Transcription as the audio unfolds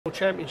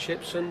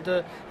Championships,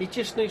 and he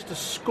just needs to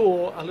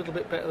score a little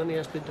bit better than he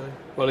has been doing.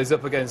 Well, he's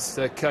up against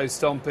coach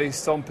Stompe.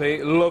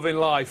 Stompe loving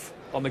life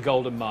on the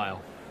Golden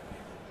Mile.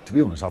 To be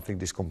honest, I think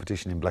this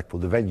competition in Blackpool,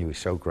 the venue is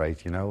so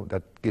great, you know,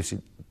 that gives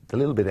it a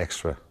little bit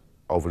extra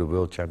over the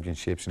World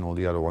Championships and all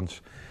the other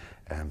ones.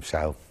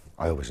 So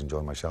I always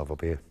enjoy myself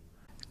up here.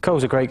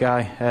 Cole's a great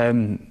guy.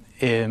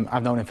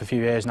 I've known him for a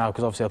few years now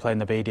because obviously I played in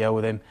the BDO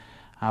with him.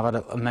 I've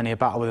had many a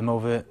battle with him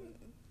over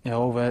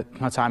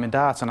my time in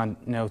darts, and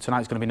tonight's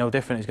going to be no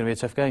different. It's going to be a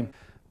tough game.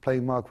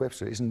 Playing Mark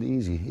Webster isn't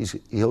easy.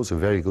 He holds a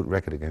very good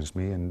record against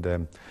me,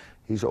 and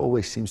he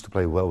always seems to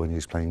play well when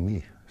he's playing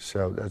me.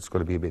 So that's going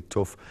to be a bit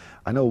tough.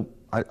 I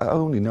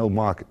only know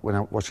Mark when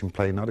I watch him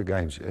play in other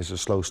games as a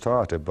slow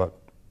starter, but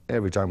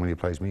every time when he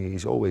plays me,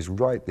 he's always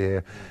right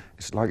there.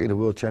 It's like in the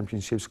World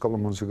Championships a couple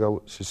of months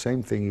ago. It's the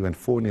same thing. He went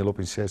 4-0 up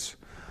in sets,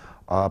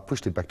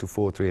 pushed it back to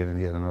 4-3, and then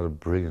he had another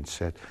brilliant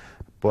set.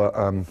 But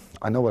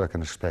I know what I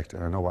can expect,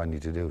 and I know what I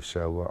need to do,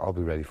 so I'll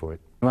be ready for it.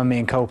 When me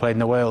and Cole played in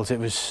the Worlds, it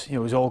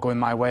was all going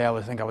my way.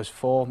 I think I was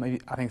 3 or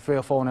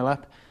 4-0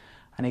 up,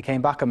 and he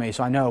came back at me.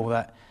 So I know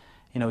that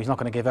he's not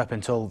going to give up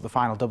until the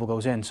final double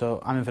goes in. So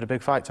I'm in for the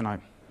big fight tonight.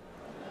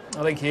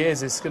 I think he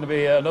is. It's going to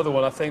be another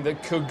one, I think,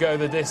 that could go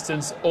the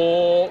distance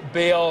or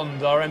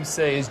beyond. Our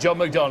MC is John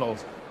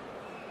McDonald.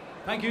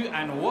 Thank you,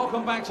 and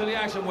welcome back to the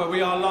action where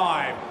we are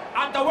live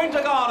at the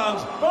Winter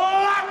Gardens,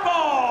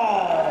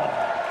 Blackpool.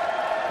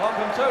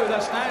 Welcome to the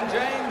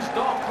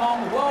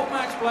StanJames.com World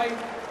Matchplay,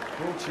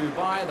 brought to you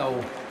by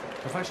the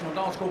Professional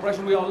Darts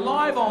Corporation. We are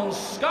live on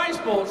Sky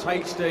Sports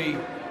HD.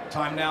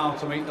 Time now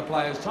to meet the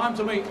players. Time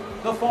to meet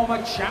the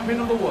former champion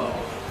of the world,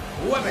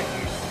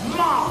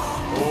 Mark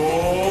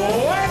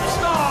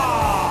Webster!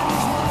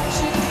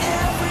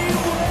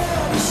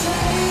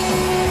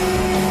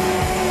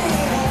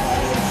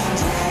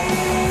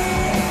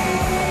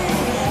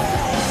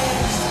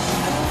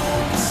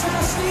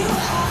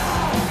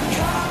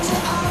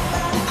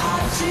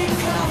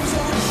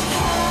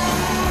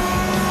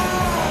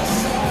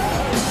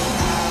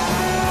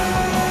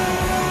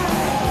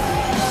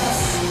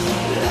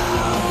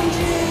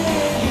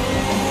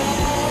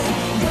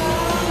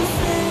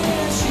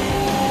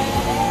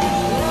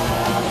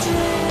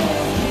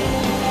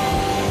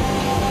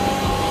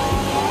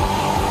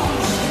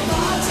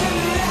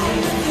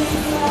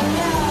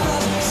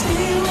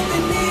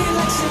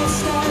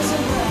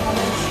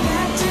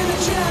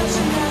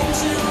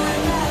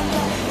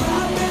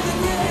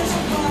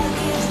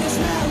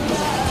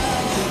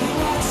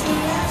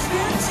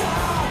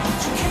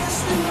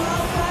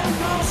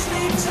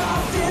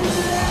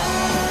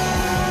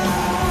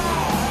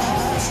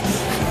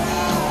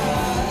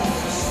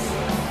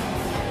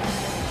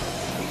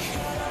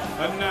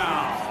 And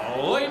now,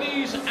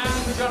 ladies and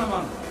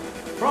gentlemen,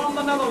 from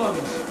the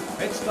Netherlands,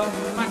 it's the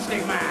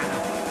matchstick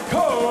man,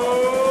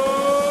 Coach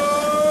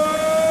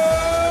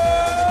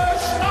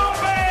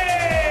Stompe!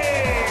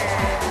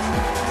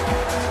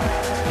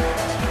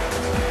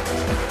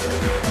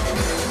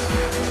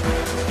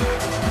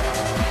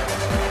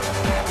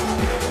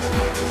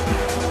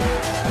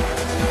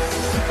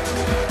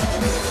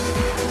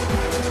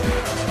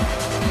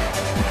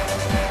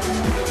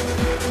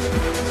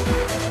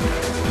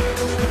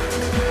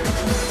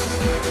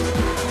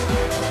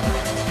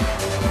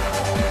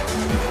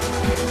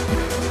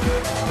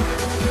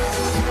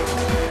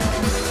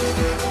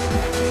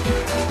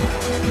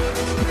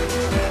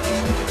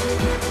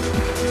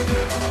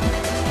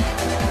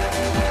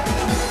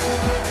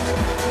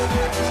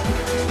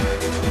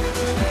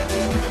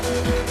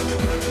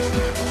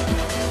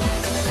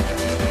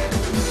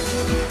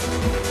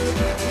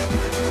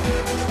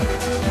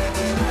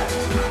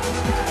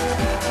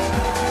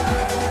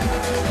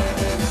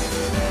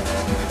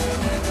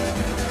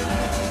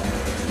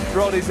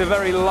 Roddy's a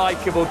very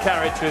likeable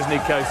character, isn't he,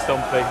 Coach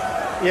Stompe?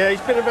 Yeah,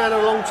 he's been around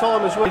a long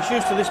time as well. He's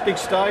used to this big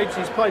stage.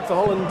 He's played for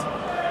Holland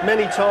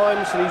many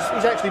times, and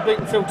he's actually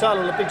beaten Phil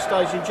Taylor on a big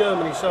stage in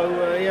Germany. So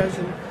he has.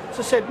 And as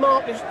I said,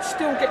 Mark is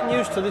still getting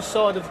used to this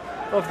side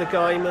of the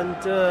game. And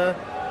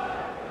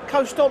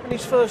Coach Stompe in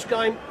his first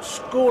game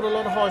scored a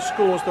lot of high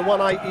scores, the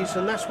 180s,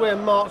 and that's where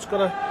Mark's got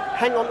to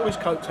hang on to his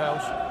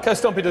coattails. Coach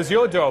Stompe does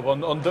your job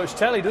on Dutch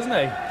telly, doesn't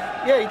he?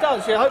 Yeah, he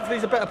does. Yeah, hopefully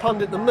he's a better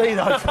pundit than me,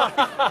 though.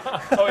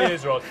 Oh, he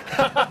is, Rod.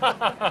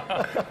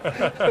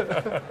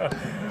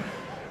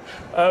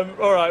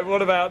 All right,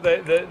 what about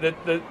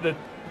the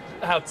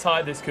how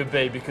tight this could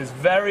be? Because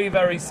very,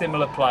 very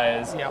similar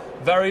players, yep.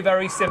 Very,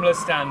 very similar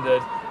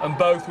standard, and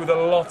both with a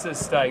lot at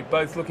stake,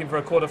 both looking for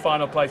a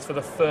quarter-final place for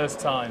the first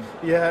time.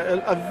 Yeah,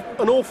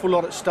 an awful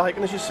lot at stake,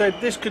 and as you said,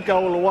 this could go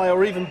all the way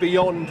or even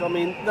beyond. I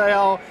mean, they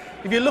are,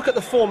 if you look at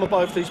the form of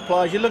both these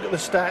players, you look at the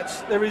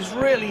stats, there is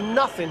really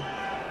nothing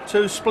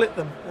to split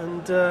them,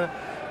 and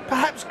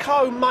perhaps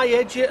Coe may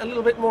edge it, a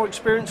little bit more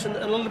experience and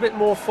a little bit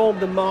more form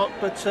than Mark,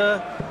 but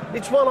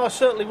it's one I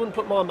certainly wouldn't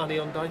put my money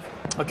on, Dave.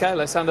 OK,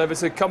 let's hand over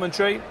to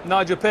commentary.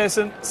 Nigel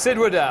Pearson, Sid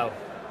Waddell.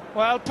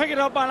 Well, pick it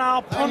up on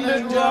our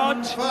pundit,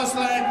 Rod.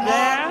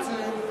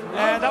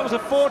 That was a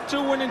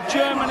 4-2 win in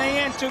Germany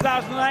in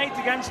 2008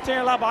 against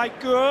Taylor by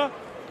Gur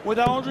with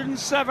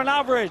 107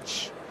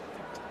 average.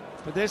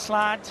 But this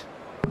lad,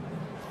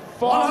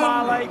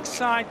 former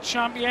Lakeside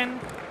champion,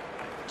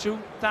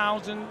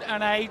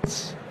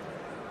 2008.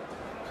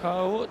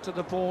 Coe to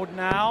the board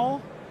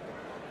now.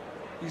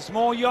 He's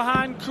more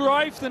Johan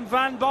Cruyff than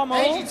Van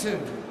Bommel. 82.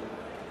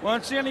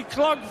 Won't see any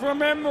clog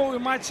from him, or we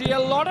might see a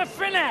lot of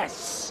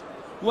finesse.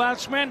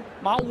 Welshman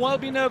might well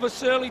be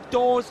nervous early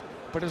doors,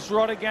 but as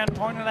Rod again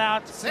pointed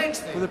out,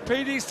 60. with the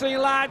PDC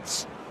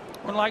lads,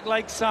 unlike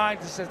Lakeside,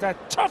 this is a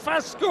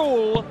tougher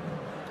school,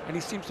 and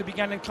he seems to be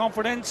gaining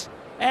confidence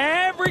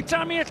every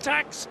time he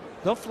attacks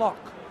the flock.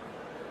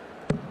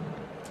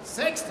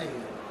 60.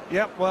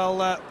 Yep,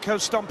 well,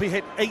 Coach Stompe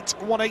hit 8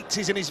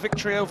 180s in his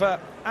victory over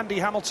Andy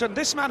Hamilton.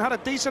 This man had a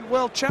decent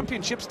World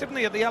Championships, didn't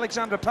he, at the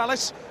Alexandra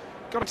Palace?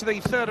 Got into the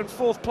 3rd and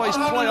 4th place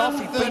playoff.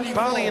 He beat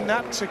Barney in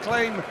that to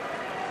claim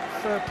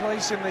 3rd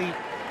place in the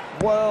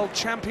World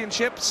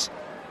Championships.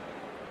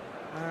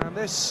 And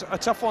this, a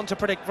tough one to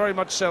predict, very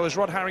much so, as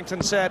Rod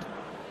Harrington said.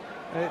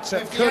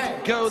 It could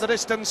go the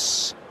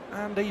distance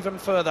and even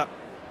further.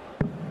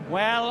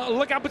 Well,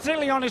 look out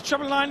particularly on his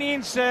treble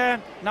 19s,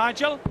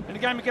 Nigel, in the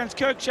game against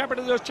Kirk Shepherd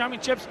of those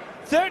championships.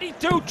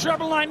 32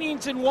 treble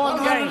 19s in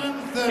one game.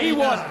 He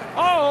was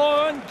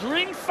on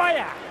green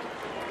fire.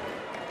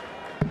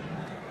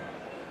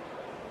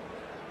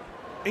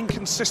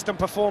 Inconsistent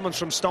performance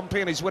from Stompe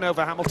in his win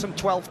over Hamilton.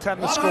 12-10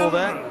 the score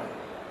there.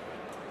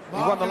 He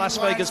won the Las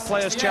Vegas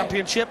Players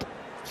Championship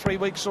 3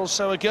 weeks or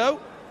so ago.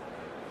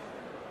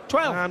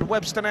 12. And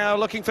Webster now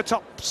looking for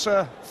tops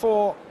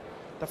for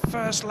the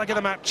first leg of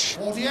the match.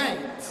 48.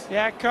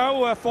 Yeah,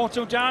 Coe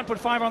 4-2 down, put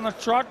 5 on the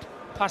trot,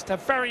 past a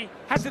very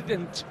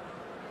hesitant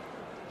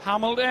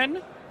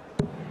Hamilton.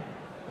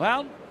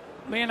 Well,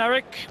 me and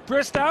Eric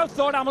Bristow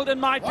thought Hamilton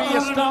might be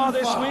a star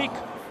this week.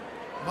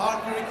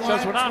 So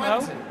that's what I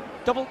know.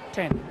 Double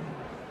 10.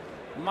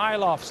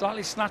 Mile off,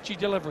 slightly snatchy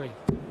delivery.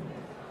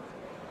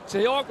 To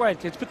the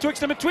awkward, it's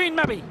betwixt and between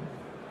maybe.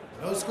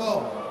 No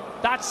score.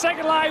 That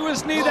second line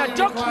was neither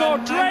Ducks nor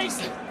Drake.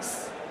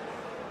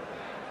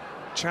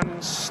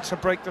 Chance to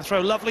break the throw.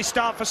 Lovely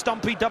start for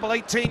Stompe. Double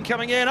 18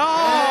 coming in.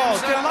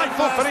 Oh,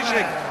 delightful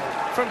finishing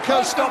from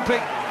Coach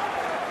Stompe.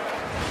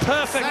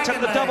 Perfect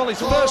at the double. His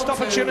first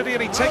opportunity,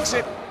 and he takes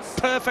it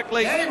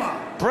perfectly.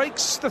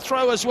 Breaks the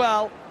throw as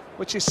well,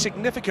 which is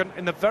significant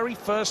in the very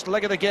first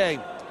leg of the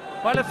game.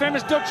 Well, the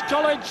famous Dutch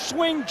College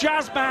swing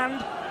jazz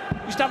band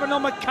used to have a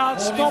number called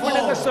Stomping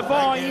at the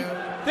Savoy.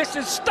 This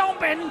is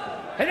Stomping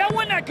in the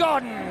Winter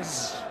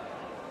Gardens.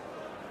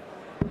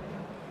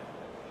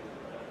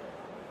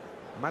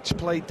 Match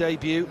play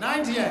debut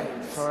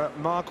 98. for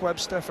Mark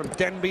Webster from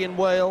Denbigh in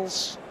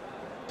Wales.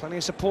 Plenty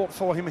of support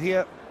for him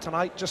here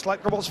tonight, just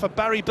like there was for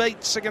Barry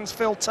Bates against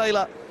Phil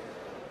Taylor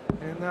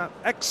in that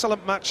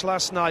excellent match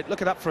last night.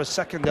 Look at that for a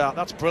second out.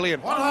 That's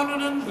brilliant.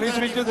 Leads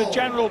me to the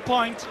general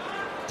point.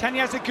 10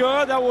 years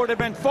ago, there would have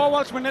been 4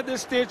 Welshmen at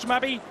this stage,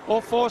 maybe,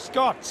 or 4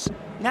 Scots.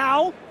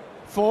 Now,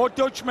 4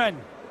 Dutchmen.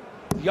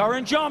 The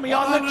Orange Army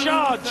on the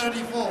charge.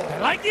 They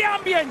like the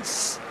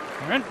ambience.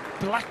 They're in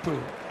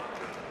Blackpool.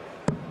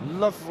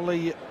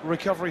 Lovely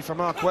recovery for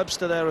Mark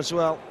Webster there as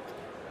well.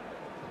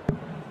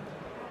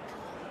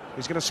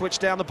 He's going to switch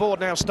down the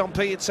board now,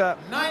 Stompe. It's a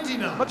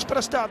 99. much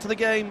better start to the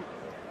game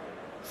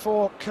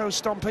for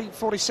Coach Stompe,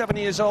 47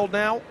 years old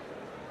now.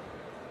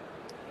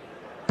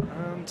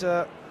 And,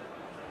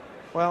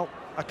 well,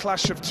 a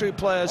clash of 2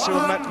 players who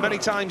have met many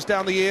times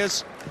down the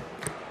years.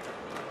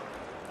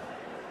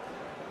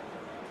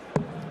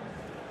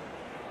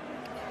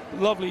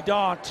 Lovely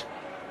dart.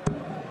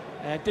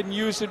 Didn't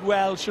use it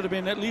well, should have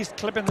been at least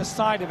clipping the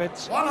side of it,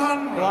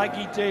 100. like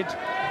he did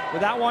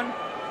with that one.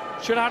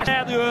 Should have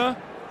had there.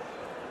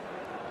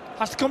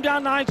 Has to come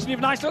down nice, and you have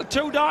a nice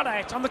little 2-dart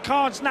out on the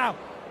cards now.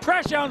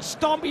 Pressure on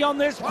Stompe on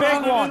this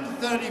big one.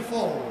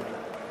 134.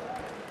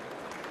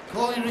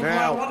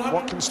 Now,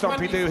 what can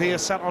Stompe do here?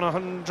 Sat on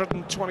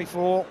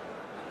 124.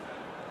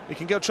 He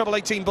can go treble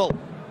 18 bull.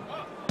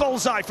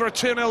 Bullseye for a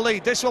 2-0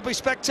 lead. This will be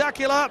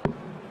spectacular.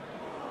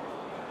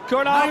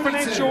 Good half an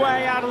inch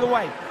away out of the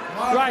way.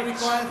 Mark Right,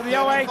 required for the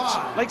 08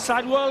 35.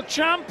 Lakeside World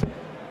Champ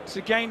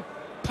to gain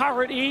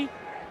parity,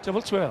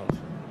 double 12.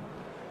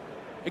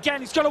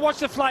 Again, he's got to watch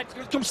the flight. It's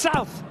going to come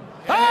south.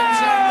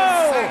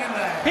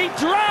 Oh! He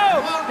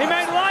drove! He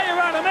made a liar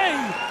out of me.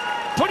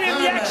 Put in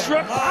the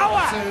extra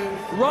power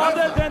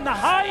rather than the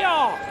high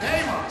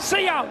arc.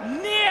 See how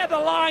near the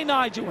line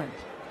Nigel went.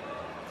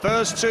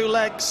 First 2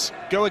 legs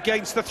go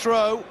against the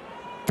throw.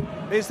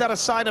 Is that a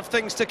sign of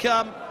things to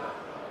come?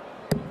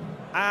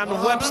 And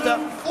Webster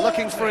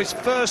looking for his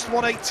first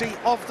 180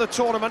 of the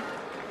tournament.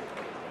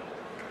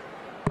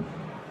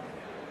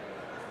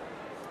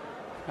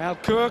 Well,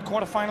 Kirk,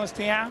 quarter-finalist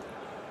here.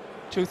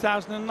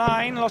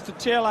 2009, lost to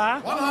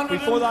Taylor.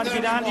 Before that, he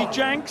beat Andy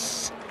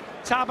Jenks,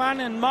 Taban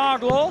and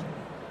Mardle.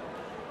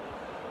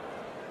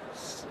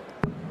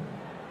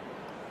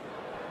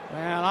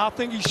 Well, I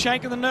think he's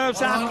shaking the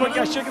nerves out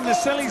quicker, shaking the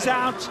sillies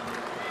out.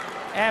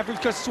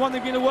 Because it's one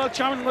thing being a world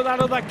champion with that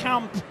other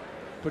camp.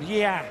 But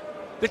yeah,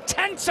 the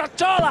tents are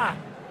taller,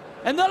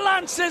 and the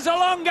lances are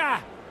longer,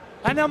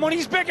 and the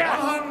money's bigger.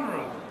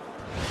 100.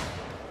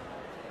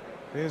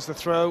 Here's the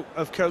throw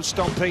of Coach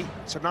Stompe.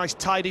 It's a nice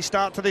tidy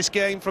start to this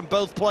game from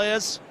both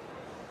players.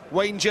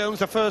 Wayne Jones,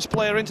 the first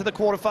player into the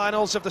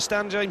quarterfinals of the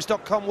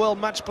StanJames.com World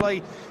Match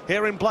Play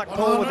here in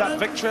Blackpool with that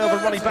victory over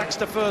Ronnie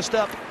Baxter first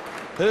up,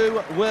 who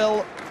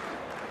will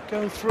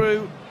go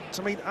through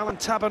to meet Alan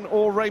Tabben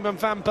or Raymond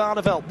van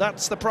Barneveld.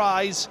 That's the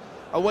prize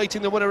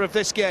awaiting the winner of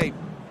this game.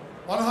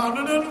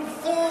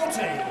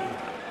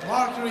 140.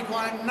 Mark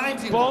requiring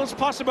 90. Ball's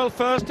possible,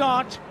 first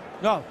dart.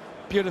 No,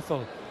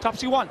 beautiful.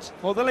 Topsy once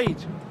for the lead.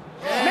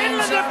 Middle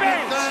of the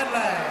pitch.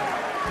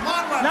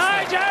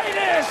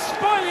 Nigel,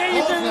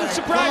 spoiling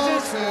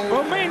surprises.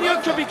 Well, me and you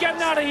could be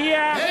getting out of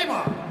here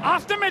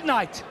after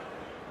midnight.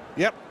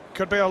 Yep,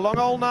 could be a long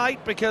old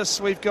night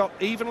because we've got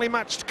evenly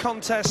matched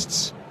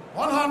contests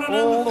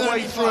all the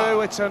way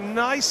through. It's a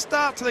nice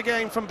start to the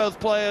game from both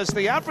players.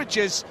 The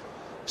averages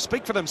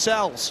speak for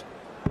themselves.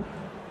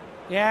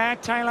 Yeah,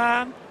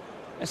 Tyler,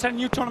 I set a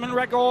new tournament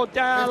record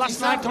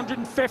last night,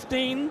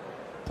 115.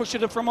 Pushed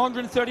it up from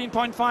 113.5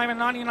 in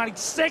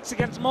 1996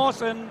 against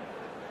Mawson.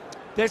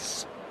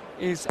 This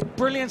is a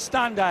brilliant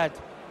standard.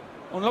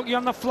 Unlucky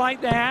on the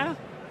flight there.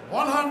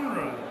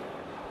 100.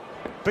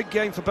 Big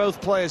game for both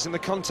players in the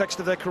context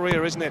of their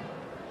career, isn't it?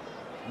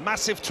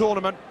 Massive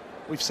tournament.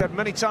 We've said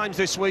many times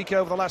this week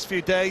over the last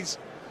few days.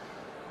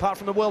 Apart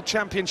from the World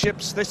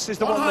Championships, this is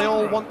the 100. One they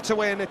all want to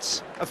win.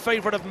 It's a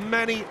favourite of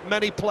many,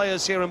 many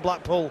players here in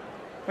Blackpool.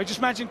 I just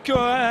mentioned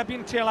Kerr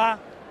being Taylor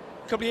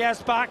a couple of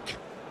years back.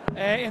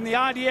 In the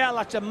IDL,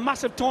 that's a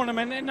massive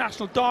tournament,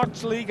 International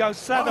Darts League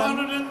 07.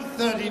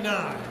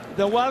 139.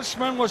 The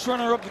Welshman was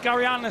runner-up to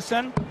Gary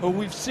Anderson, who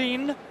we've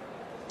seen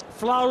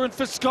flowering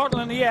for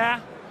Scotland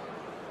here.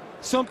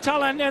 Some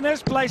talent in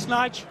this place,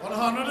 Nige.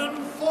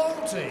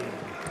 140.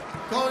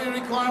 Goal you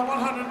require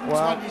 127.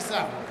 Well,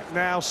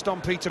 now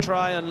Stompe to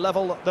try and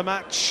level the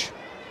match.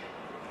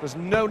 There's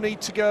no need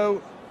to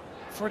go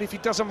for it if he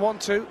doesn't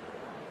want to.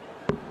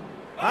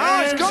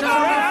 Ah, he's got it!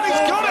 And he's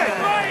got it!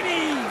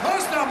 Righty!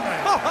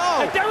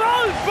 Oh. They're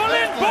all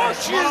bullet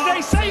bushes,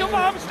 they say of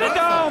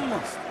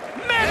Amsterdam!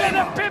 Middle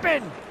of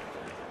Pippin!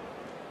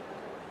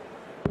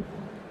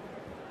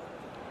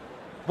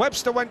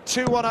 Webster went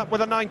 2-1 up with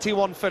a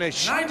 91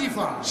 finish.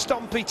 95.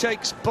 Stompe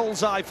takes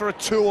bullseye for a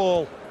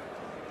 2-all.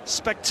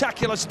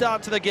 Spectacular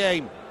start to the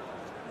game.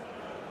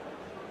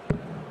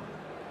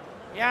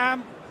 Yeah,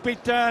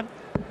 beat an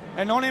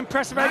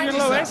unimpressive Adrian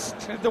Lewis,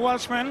 the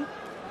Welshman,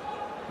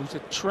 who's a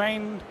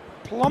trained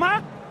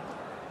plumber.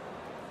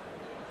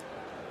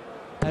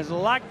 Has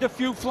lagged a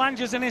few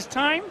flanges in his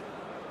time.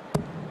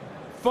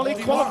 Fully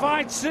 41.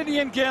 Qualified City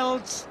and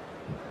Guilds.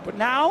 But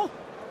now,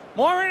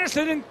 more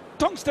interested in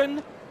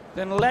tungsten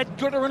than lead,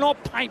 guttering or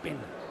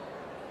piping.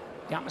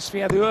 The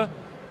atmosphere there,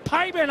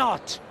 piping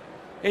hot.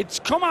 It's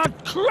come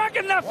out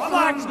cracking the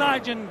flags,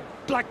 Nigel, in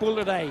Blackpool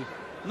today.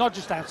 Not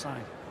just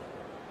outside.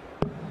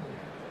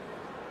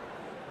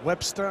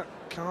 Webster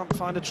can't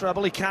find a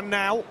treble. He can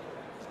now.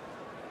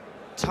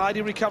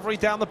 Tidy recovery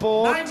down the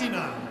board.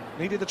 99.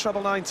 Needed the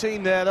treble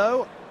 19 there,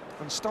 though.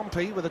 And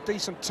Stompe, with a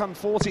decent ton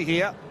 40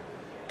 here,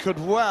 could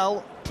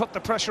well put the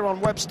pressure on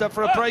Webster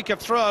for a break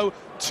of throw.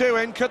 2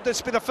 in. Could this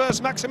be the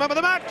first maximum of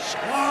the match?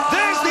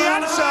 There's the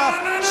answer.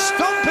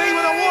 Stompe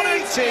with a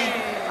 180.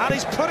 And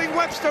he's putting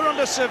Webster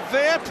under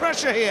severe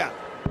pressure here.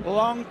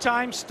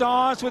 Long-time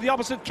stars with the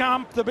opposite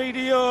camp, the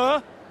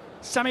BDO.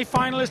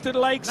 Semi-finalist at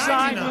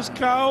Lakeside 99. Was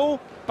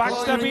Coe.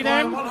 Baxter beat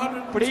him,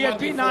 but he had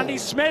beaten Andy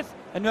Smith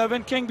and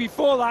Irvin King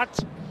before that.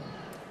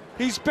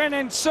 He's been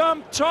in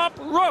some top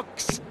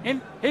rooks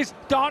in his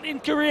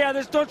darting career,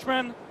 this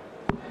Dutchman.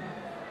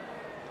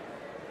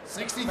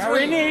 63.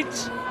 Very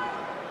neat.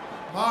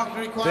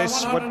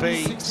 This would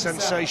be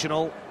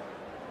sensational.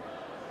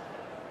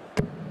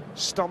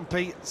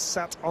 Stompe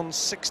sat on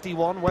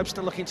 61.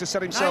 Webster looking to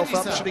set himself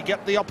 97. Up. Should he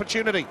get the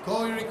opportunity?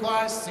 Goal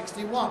requires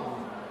 61.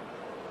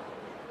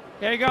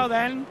 Here you go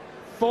then,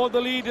 for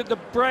the lead at the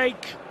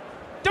break.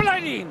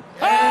 Delighting!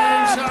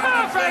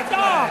 Perfect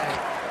arc!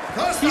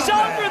 He's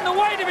offering the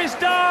weight of his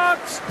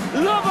darts.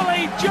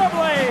 Lovely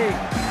jubbly.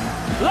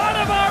 Lot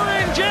of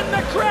orange in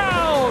the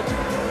crowd.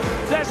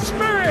 The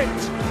spirit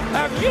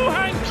of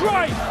Johan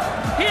Cruyff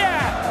here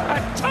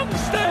at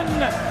Tungsten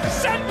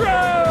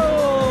Central.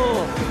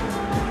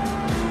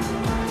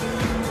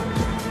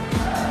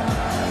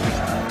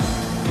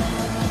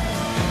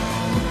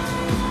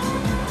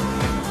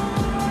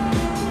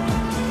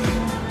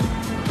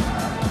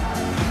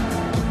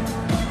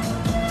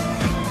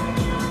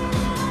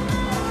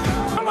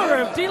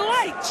 Of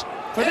delight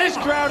for this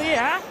crowd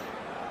here.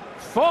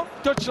 4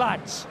 Dutch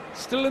lads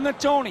still in the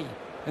tourney,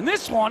 and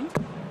this one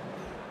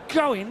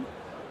going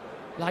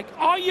like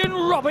Iron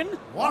Robin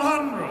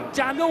 100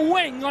 down the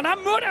wing on a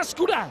motor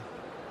scooter.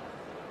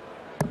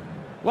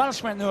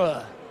 Welshman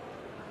there,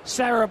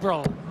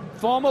 Cerebral,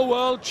 former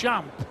world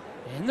champ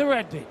in the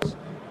red bit.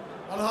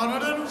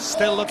 140.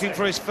 Still looking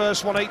for his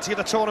first 180 of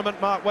the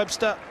tournament, Mark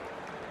Webster.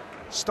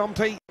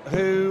 Stompe,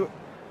 who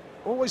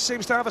always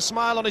seems to have a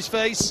smile on his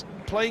face,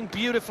 playing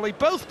beautifully.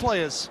 Both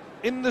players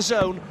in the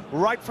zone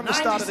right from the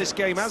start of this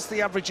game, as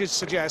the averages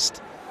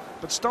suggest.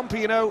 But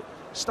Stompe, you know,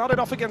 Started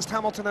off against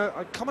Hamilton.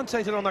 I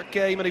commentated on that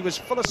game, and he was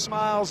full of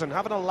smiles and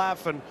having a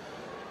laugh and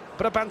a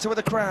bit of banter with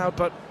the crowd.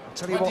 But I'll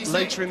tell you what,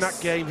 later in that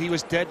game, he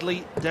was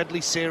deadly,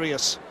 deadly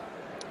serious.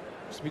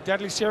 Used to be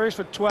deadly serious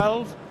for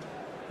 12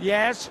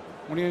 years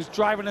when he was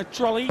driving a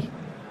trolley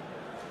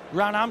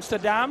around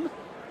Amsterdam.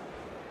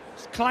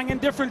 He's clanging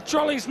different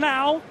trolleys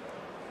now.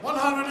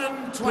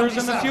 127.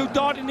 There's a few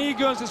darting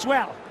egos as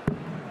well.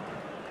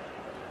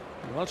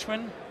 The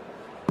Welshman,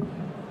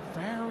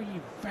 very,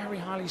 very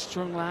highly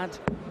strung lad.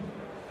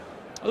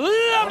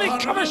 Lovely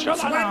cover shot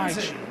that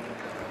night.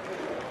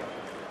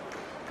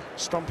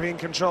 Stompe in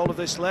control of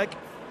this leg.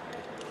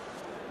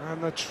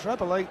 And the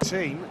treble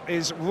 18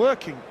 is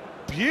working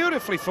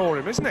beautifully for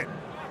him, isn't it?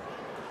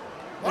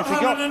 If he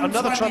got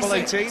another treble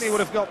 18, he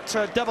would have got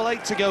double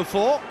 8 to go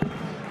for.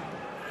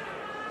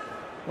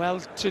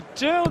 Well, to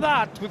do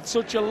that with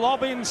such a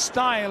lobbing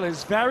style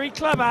is very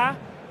clever.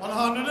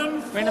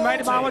 140. When the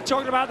mate of mine were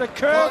talking about the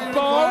curved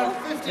ball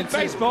in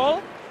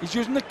baseball, he's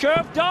using the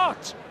curved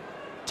dart.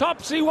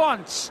 Tops he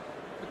wants.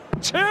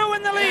 2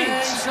 in the lead.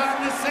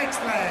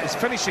 His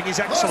finishing is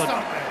excellent.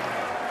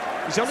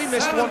 He's only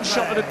missed one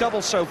shot at a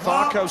double so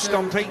far,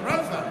 Stompe.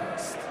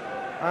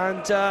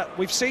 And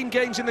we've seen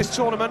games in this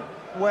tournament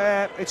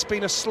where it's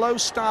been a slow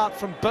start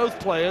from both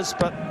players,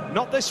 but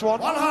not this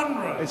one.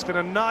 100. It's been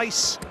a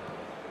nice,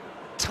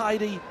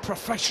 tidy,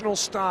 professional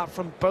start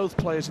from both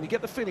players, and you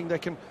get the feeling they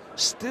can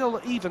still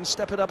even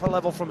step it up a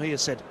level from here,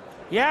 Sid.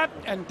 Yeah,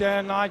 and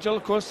Nigel,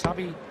 of course,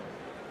 happy.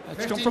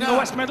 It's come from the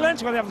West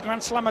Midlands, where they have the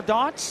Grand Slam of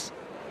darts.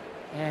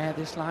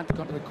 This lad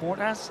got to the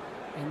quarters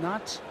in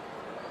that.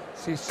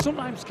 See,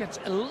 sometimes gets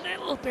a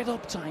little bit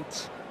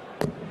uptight.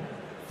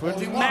 But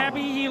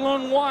maybe he'll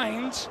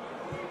unwind.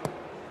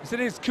 Because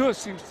his course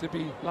seems to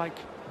be like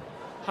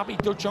happy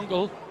Dutch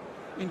uncle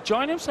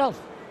enjoying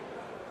himself.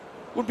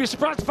 Wouldn't be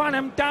surprised to find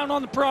him down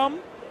on the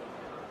prom,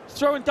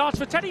 throwing darts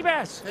for teddy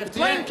bears,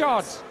 playing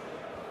cards.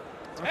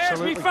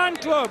 There's me fan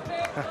club.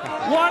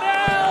 What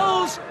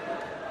else?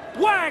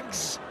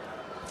 Wags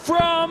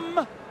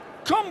from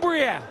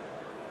Cumbria.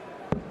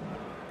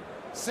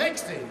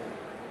 60.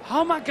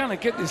 How am I going to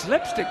get this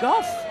lipstick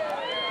off?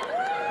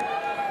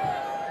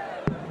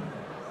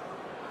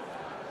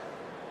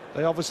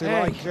 They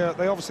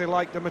obviously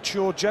like the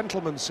mature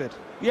gentleman, Sid.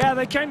 Yeah,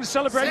 they came to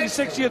celebrate his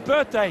 60th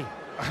birthday.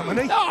 How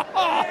many?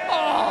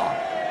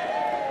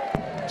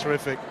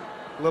 Terrific.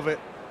 Love it.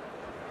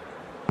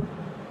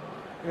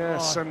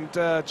 Yes, and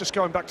just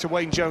going back to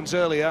Wayne Jones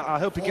earlier, I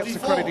hope he gets the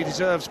credit he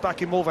deserves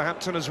back in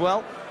Wolverhampton as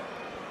well.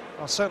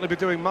 I'll certainly be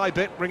doing my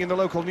bit, ringing the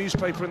local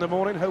newspaper in the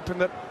morning, hoping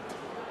that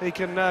he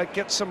can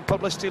get some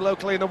publicity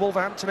locally in the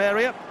Wolverhampton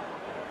area.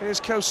 Here's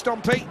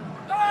Stompe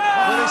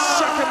with his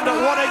second at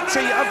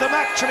 180 of the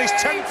match and his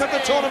 10th of the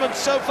tournament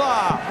so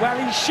far. Well,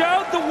 he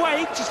showed the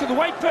weight, just got the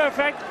weight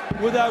perfect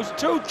with those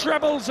 2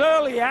 trebles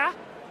earlier.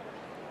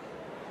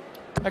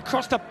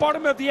 Across the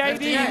bottom of the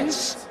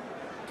 18s.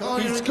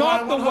 He's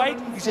got the weight,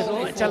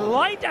 it's a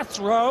lighter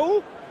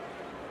throw.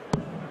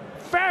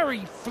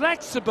 Very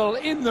flexible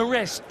in the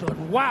wrist, but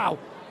wow,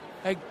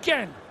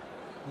 again,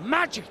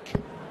 magic.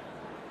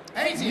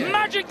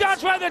 Magic,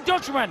 that's why the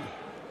Dutchman.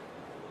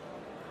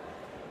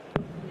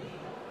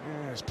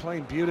 Yeah, he's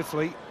playing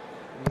beautifully.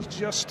 He's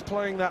just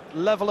playing that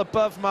level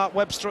above Mark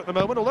Webster at the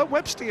moment, although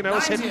Webster, you know,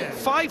 has hit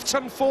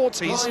 5-ton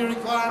 40s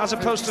as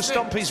opposed to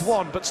Stompe's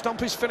 1, but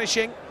Stompe's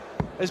finishing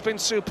has been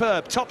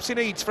superb. Tops he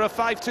needs for a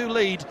 5-2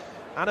 lead.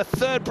 And a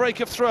third break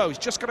of throw. He's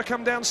just got to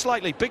come down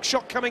slightly. Big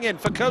shot coming in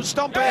for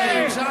Stompe.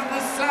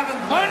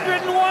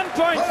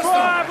 101.4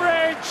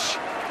 average.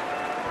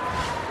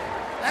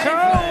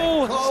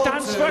 Co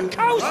stands for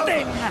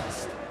coasting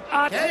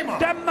at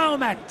the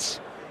moment.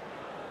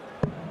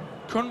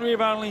 Country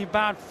of only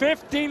about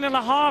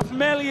 15.5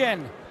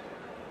 million.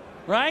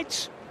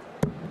 Right?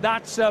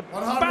 That's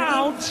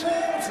about...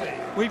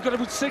 We've got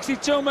about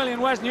 62 million.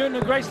 Wes Newton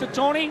who graced the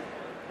tourney.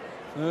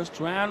 First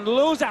round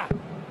loser.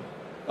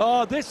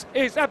 Oh, this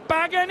is a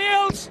bag of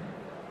nails.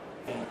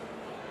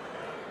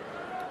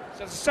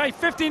 So to say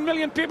 15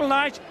 million people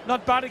tonight,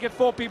 not bad to get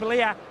 4 people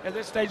here at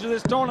this stage of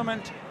this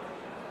tournament.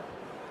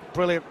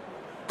 Brilliant.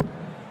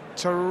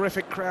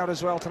 Terrific crowd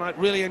as well tonight,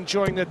 really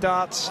enjoying the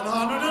darts.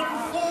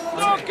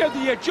 Look at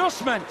the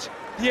adjustment.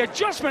 The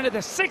adjustment of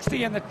the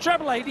 60 and the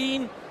treble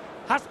 18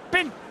 has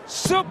been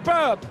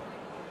superb.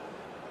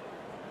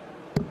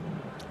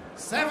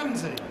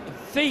 70.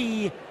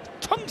 The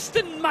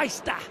Tungsten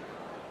Meister.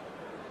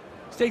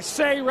 They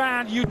say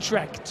round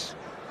Utrecht.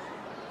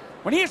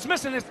 When he is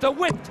missing, it's the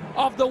width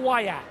of the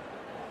wire.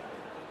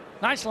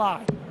 Nice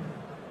line.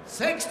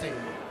 60.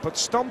 But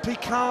Stompe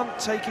can't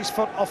take his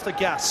foot off the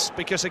gas,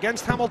 because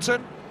against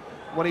Hamilton,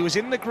 when he was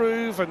in the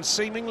groove and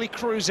seemingly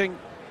cruising,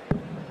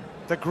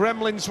 the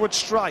Gremlins would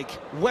strike.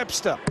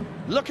 Webster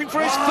looking for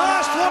his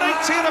first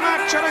 180 of the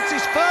match, and it's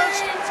his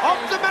first of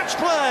the match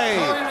play.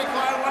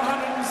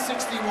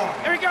 161.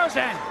 Here he goes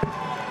then.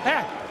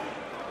 There.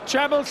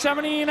 Treble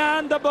 17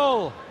 and the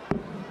bull.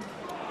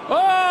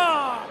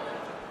 Oh!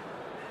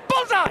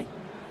 Bullseye!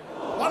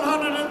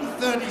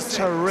 136.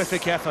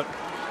 Terrific effort.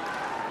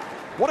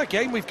 What a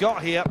game we've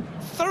got here.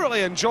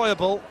 thoroughly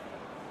enjoyable.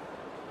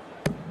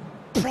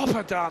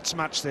 Proper darts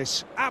match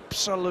this,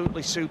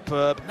 absolutely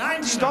superb.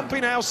 99.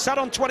 Stompe now set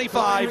on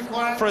 25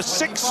 for a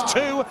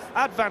 6-2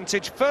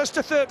 advantage. First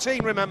to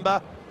 13,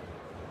 remember.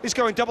 He's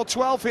going double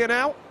 12 here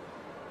now.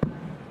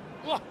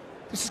 Oh,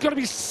 this is going to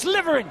be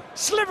slivering.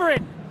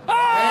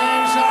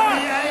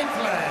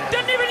 Oh!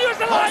 Didn't even use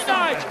the line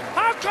edge.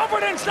 How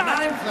confident is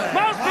that?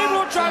 Most people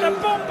would try to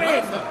bump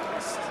in.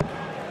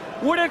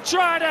 Would have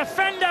tried a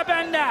fender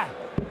bender.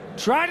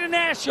 Tried an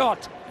air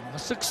shot. And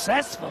was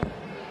successful.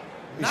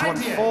 He's won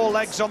 4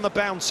 legs on the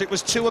bounce. It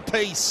was 2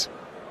 apiece.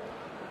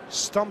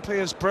 Stompe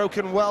has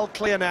broken well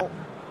clear now.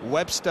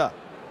 Webster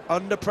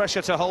under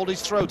pressure to hold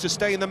his throw to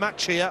stay in the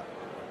match here.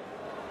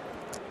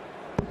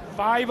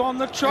 5 on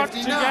the trot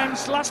 59.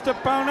 against last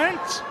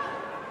opponent.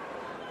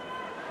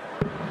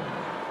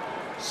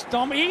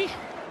 Stompe.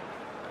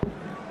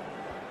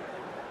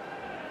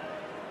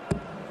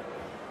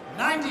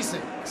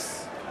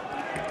 96.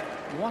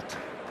 What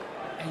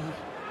a...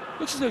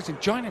 Looks as though he's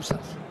enjoying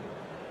himself.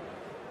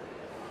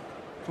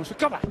 Comes for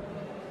cover.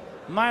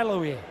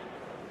 Milo here.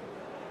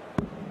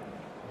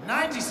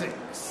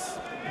 96.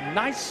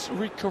 Nice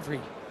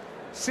recovery.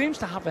 Seems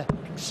to have an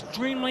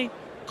extremely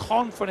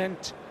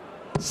confident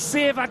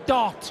save a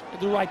dart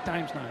at the right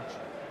times now.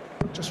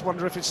 Just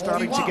wonder if it's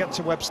starting to get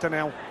to Webster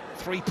now.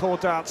 3 poor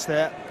darts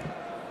there.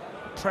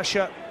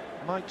 Pressure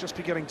might just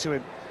be getting to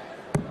him.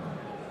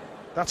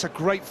 That's a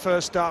great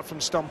first dart from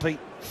Stompe.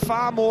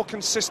 Far more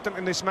consistent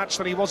in this match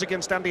than he was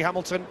against Andy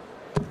Hamilton.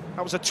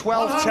 That was a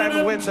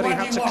 12-10 win that he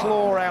had to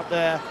claw out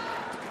there.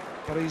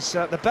 But he's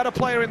the better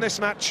player in this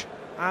match.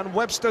 And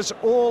Webster's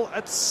all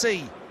at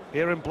sea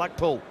here in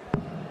Blackpool.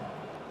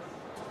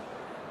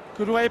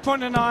 Good way of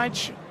putting it,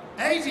 Nige.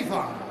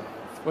 85.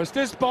 Was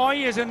this boy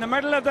is in the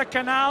middle of the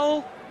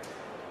canal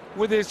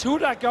with his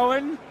hooter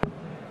going,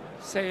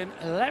 saying,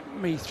 let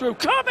me through,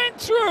 coming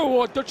through,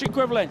 or Dutch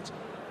equivalent.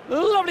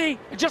 Lovely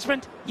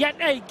adjustment, yet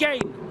again.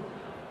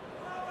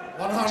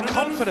 He's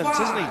confident,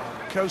 isn't he?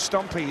 Co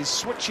Stompe is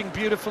switching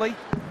beautifully.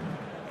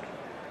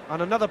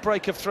 And another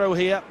break of throw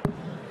here.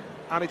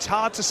 And it's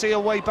hard to see a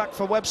way back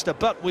for Webster,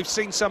 but we've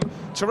seen some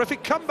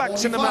terrific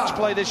comebacks in the match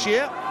play this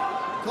year.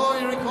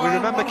 We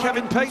remember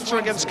Kevin Painter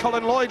against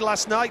Colin Lloyd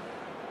last night.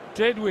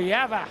 Did we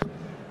ever?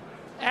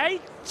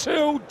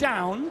 8-2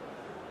 down,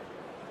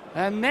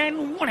 and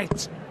then won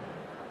it.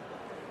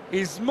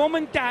 His mum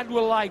and dad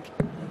were like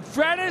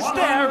Fred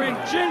Astaire and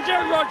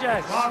Ginger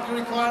Rogers. Mark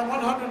required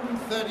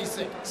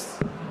 136.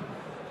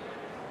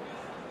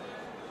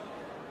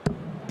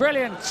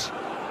 Brilliant.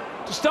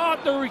 To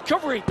start the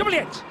recovery, double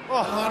it.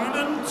 Oh,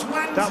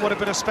 120. that would have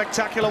been a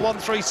spectacular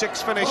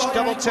 1-3-6 finish,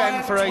 double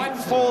 10 for a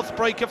 4th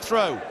break of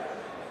throw.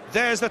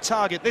 There's the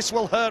target. This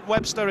will hurt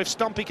Webster if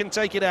Stompe can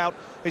take it out.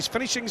 His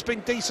finishing's been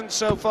decent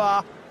so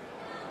far.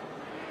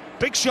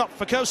 Big shot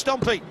for Co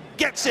Stompe.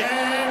 Gets it.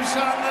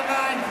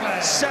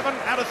 7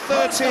 out of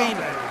 13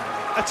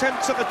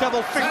 attempts at the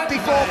double,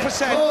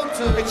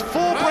 54%. It's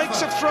 4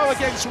 breaks of throw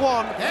against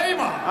 1.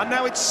 And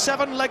now it's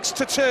 7 legs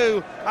to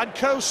 2. And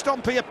Co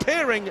Stompe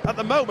appearing at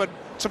the moment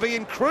to be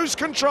in cruise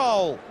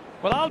control.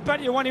 Well, I'll bet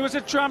you when he was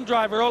a tram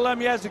driver all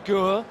them years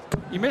ago,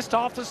 he missed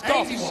half the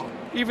stops, 81.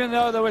 even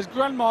though there was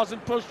grandmas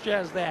and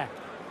pushchairs there.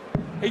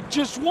 He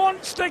just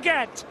wants to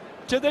get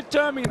to the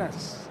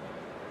terminus.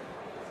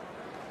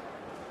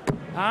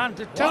 And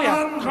to tell you,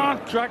 I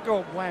can't crack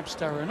up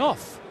Webster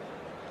enough.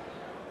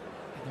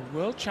 In the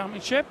World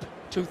Championship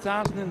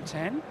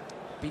 2010,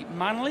 beat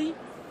Manley,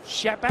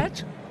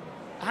 Shepherd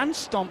and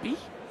Stompe.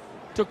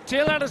 Took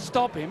Taylor to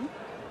stop him.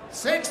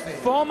 60.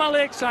 Former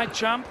Lakeside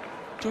champ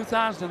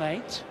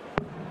 2008.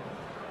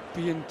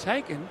 Being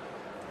taken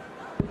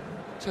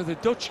to the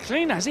Dutch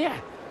cleaners here.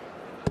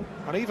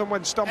 And even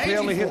when Stompe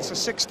only hits a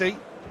 60,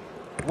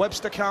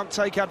 Webster can't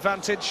take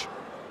advantage.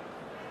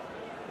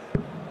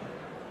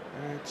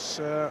 It's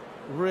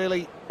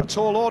really a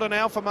tall order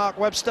now for Mark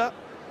Webster.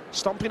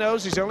 Stompe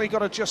knows he's only got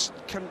to just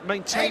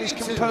maintain his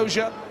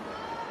composure.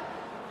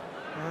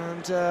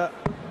 And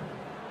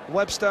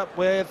Webster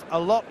with a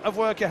lot of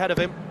work ahead of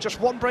him. Just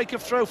 1 break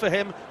of throw for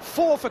him,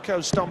 4 for Co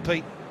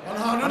Stompe.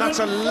 And that's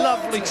a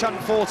lovely ton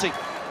 40.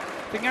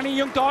 I think any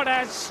young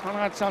daughters, I know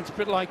that sounds a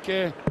bit like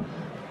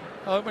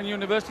Open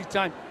University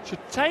time, should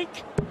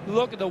take a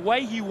look at the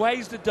way he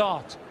weighs the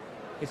dart.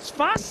 It's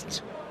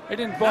fast, it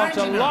involves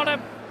 99. A lot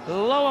of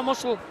lower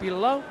muscle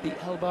below the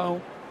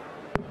elbow.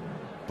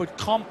 But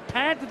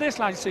compared to this,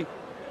 like you see,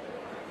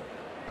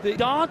 the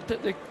dart,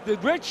 the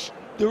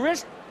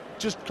wrist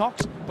just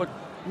cocks, but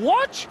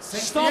watch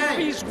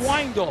Stompe's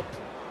wind up.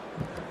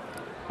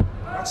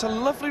 That's a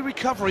lovely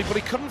recovery, but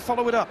he couldn't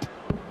follow it up.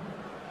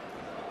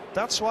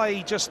 That's why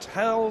he just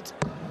hung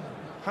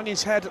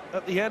his head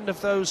at the end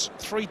of those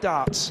 3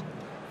 darts.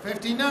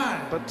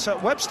 59.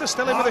 But Webster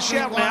still in with a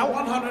shout now.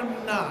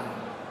 109.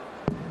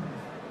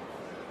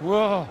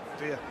 Whoa.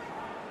 Dear.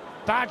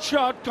 Bad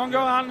shot, can't go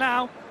out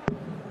now.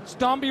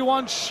 Stompe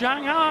wants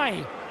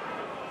Shanghai.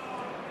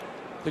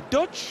 The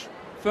Dutch,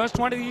 first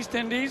one of the East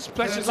Indies,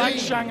 places like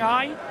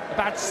Shanghai,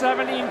 about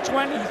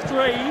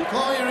 17-23.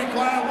 Call you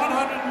require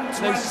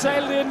 120. They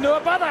sailed in no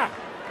better.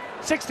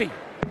 60.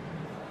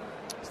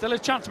 Still a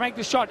chance to make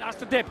the shot. That's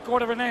the dip,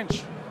 quarter of an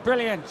inch.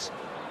 Brilliant.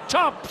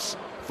 Tops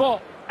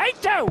for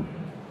 8-2.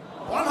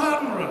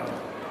 100.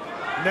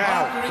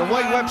 Now, the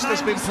way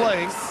Webster's been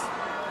playing,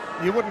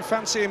 you wouldn't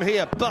fancy him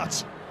here,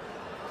 but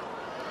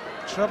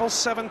treble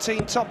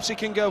 17 tops he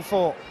can go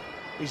for.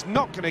 He's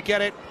not going to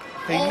get it.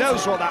 He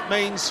knows what that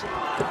means.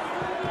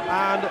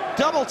 And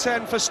double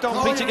 10 for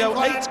Stompe to go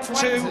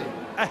 8-2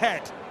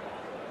 ahead.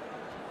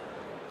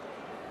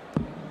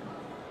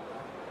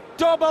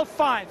 Double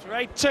 5 for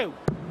 8-2.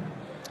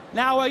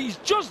 Now he's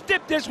just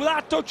dipped this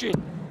without touching.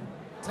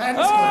 10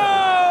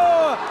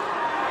 Oh!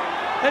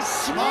 A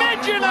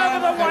smidgen over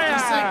the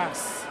wire.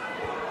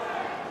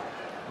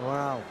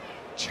 Wow.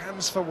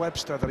 Chance for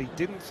Webster that he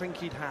didn't think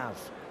he'd have.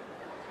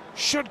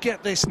 Should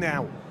get this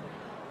now.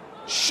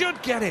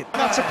 Should get it.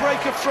 That's a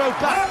break of throw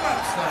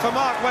back for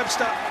Mark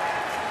Webster.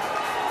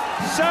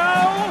 So,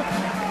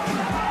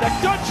 the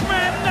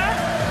Dutchman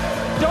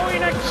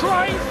doing a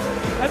Cruyff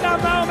at the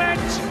moment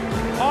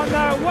on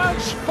the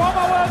Welsh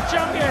former world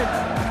champion.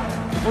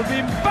 We'll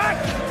be back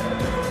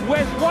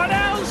with what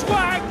else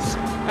wags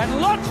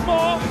and lots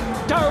more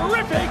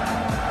terrific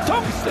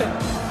tungsten.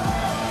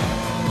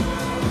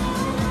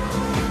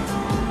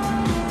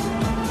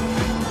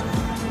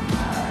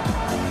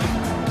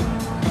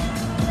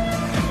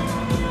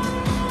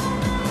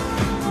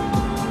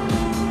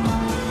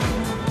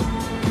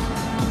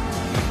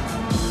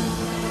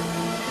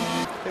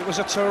 It was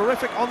a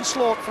terrific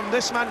onslaught from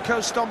this man,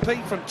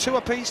 Stompe, from 2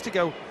 apiece to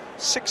go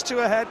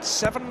 6-2 ahead,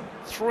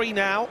 7-3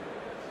 now.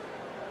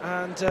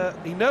 And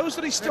he knows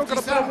that he's still got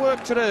a bit of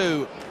work to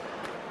do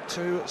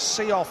to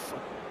see off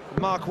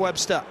Mark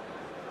Webster.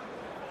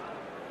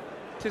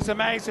 It's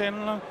amazing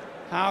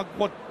how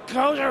what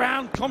goes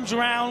around comes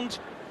around.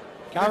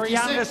 Gary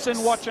 56.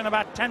 Anderson watching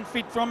about 10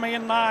 feet from me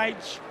and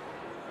Nige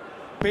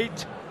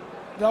beat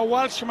the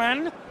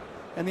Welshman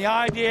in the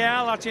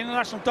IDL, that's the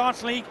International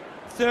Darts League,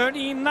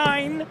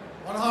 39 in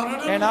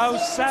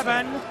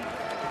 07.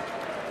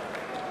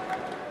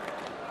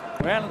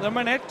 Well, at the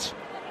minute,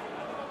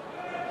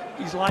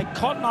 he's like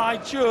Cotton Eye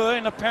Joe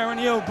in a pair of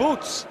new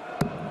boots.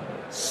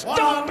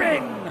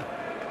 Stomping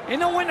in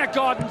the Winter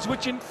Gardens,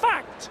 which in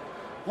fact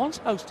once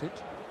hosted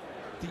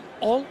the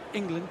All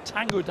England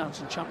Tango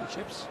Dancing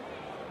Championships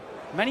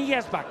many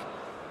years back.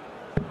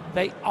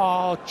 They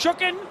are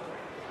chucking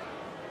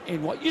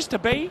in what used to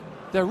be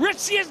the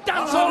ritziest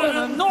dance hall in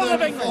the north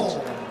of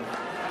England.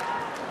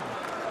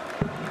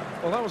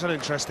 Well, that was an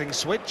interesting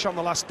switch on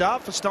the last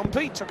dart for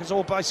Stompe. Took us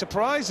all by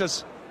surprise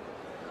as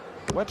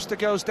Webster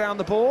goes down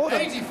the board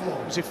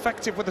and was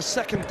effective with the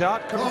second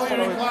dart. Couldn't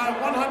follow it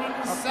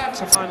up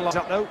to finalise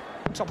up though.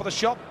 Top of the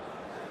shop.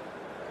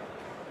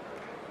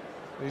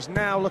 He's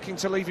now looking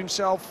to leave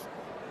himself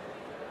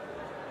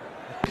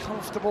a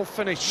comfortable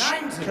finish.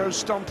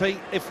 Stompe,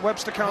 if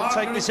Webster can't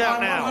take this out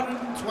now.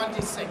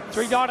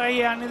 3 darter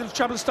here, and the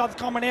treble start the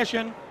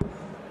combination.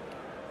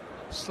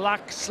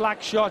 Slack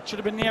shot, should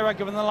have been nearer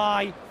given the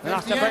lie. And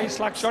that's a very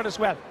slack shot as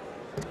well.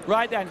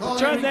 Right then, to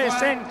turn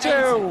this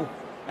into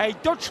a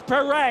Dutch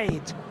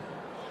parade.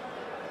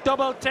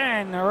 Double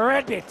 10,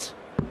 Reddit.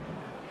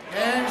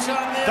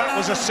 That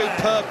was a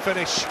superb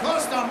finish.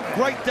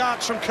 Great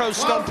darts from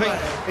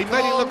Stompe. He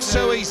made it look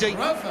so easy.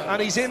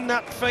 And he's in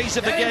that phase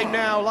of the game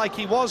now, like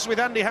he was with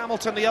Andy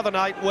Hamilton the other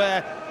night,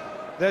 where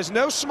there's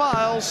no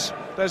smiles,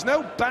 there's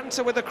no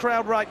banter with the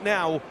crowd right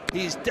now.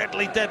 He's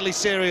deadly, deadly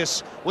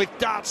serious with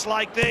darts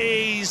like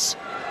these.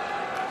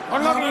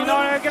 Unlucky,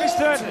 no, get his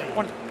third.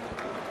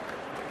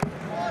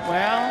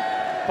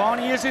 Well,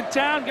 Barney is in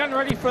town, getting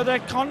ready for the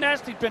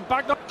contest. He's been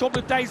back up a couple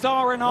of days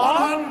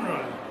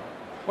R&R.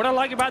 What I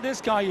like about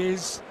this guy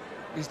is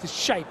the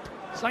shape.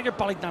 It's like a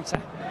ballet dancer.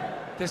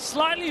 There's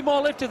slightly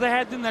more lift to the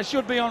head than there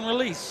should be on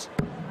release.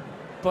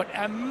 But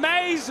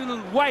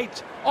amazing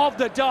weight of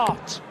the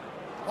dart.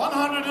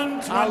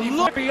 120. I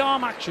love the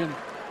arm action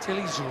till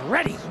he's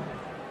ready.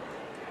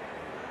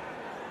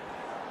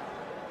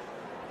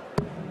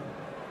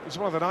 He's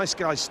one of the nice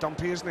guys,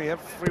 Stompe, isn't he?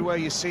 Everywhere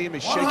you see him,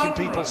 he's shaking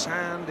people's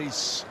hand,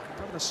 he's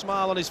having a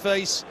smile on his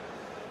face.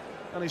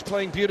 And he's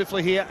playing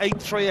beautifully here,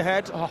 8-3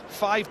 ahead,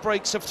 5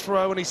 breaks of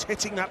throw, and he's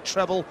hitting that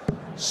treble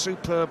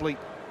superbly.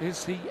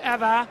 Is he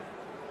ever?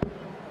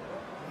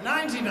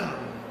 99.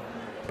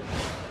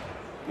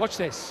 Watch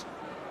this.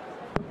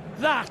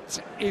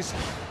 That is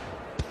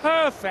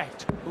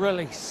perfect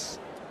release.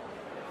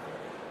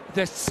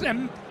 This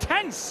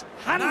intense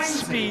hand 90.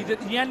 speed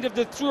at the end of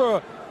the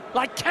throw,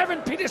 like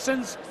Kevin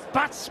Peterson's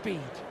bat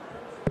speed.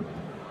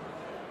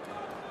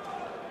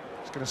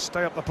 He's going to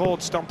stay up the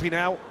board, Stompe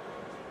now.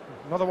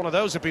 Another one of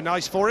those would be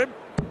nice for him.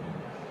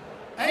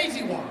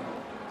 81.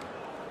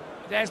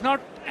 There's not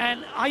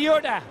an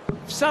iota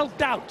of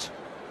self-doubt.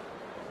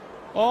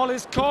 All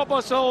his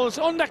corpuscles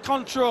under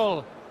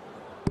control.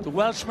 The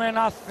Welshman,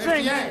 I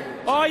think, 58.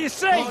 oh, you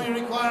see,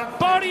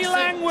 body 56.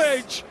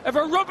 language of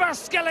a rubber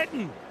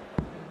skeleton.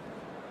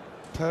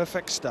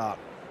 Perfect start.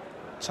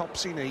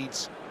 Tops he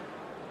needs.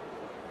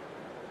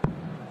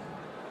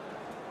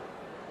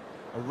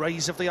 A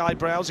raise of the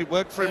eyebrows. It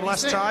worked for him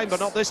last 36. time, but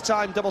not this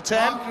time. Double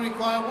 10. Mark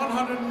require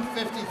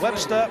 153.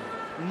 Webster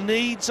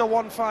needs a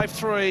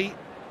 153.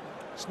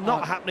 It's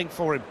not happening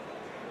for him.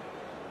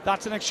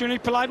 That's an extremely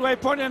polite way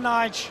of putting it,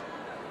 Nige.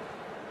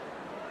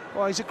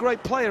 Well, he's a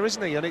great player,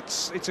 isn't he? And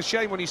it's a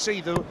shame when you see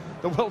the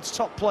world's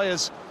top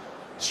players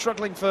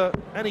struggling for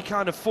any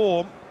kind of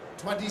form.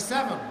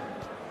 27.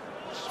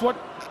 What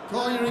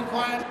Call you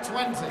required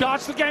 20.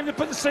 starts the game to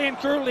put the C in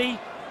currently.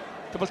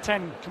 Double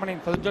 10 coming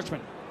in for the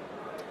judgment.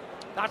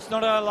 That's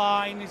not a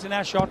line, it's an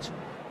air shot.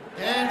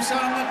 Game's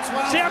on the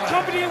 12th. See how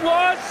confident he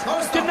was?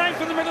 Stompe. Didn't aim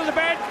for the middle of the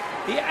bed.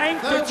 He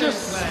aimed for 13th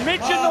just play.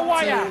 smidgen the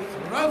wire.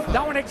 Roper.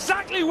 That one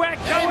exactly where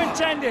Go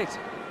intended.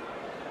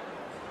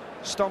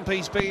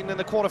 Stompe's been in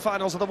the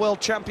quarterfinals of the World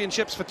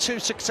Championships for 2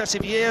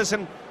 successive years,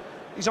 and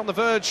he's on the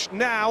verge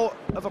now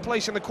of a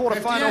place in the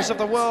quarterfinals 58. of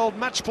the World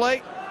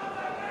Matchplay.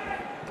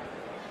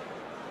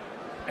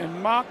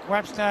 And Mark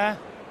Webster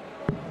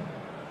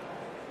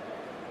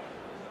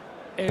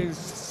is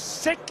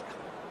sick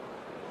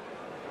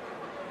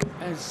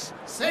as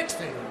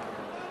 60.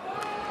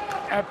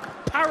 a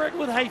parrot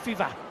with hay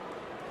fever.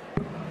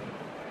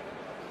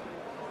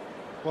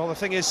 Well, the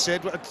thing is,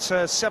 Sid, at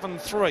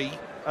 7-3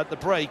 at the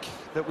break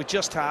that we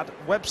just had,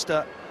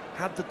 Webster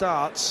had the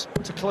darts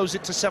to close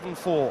it to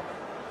 7-4.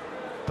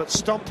 But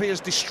Stompe has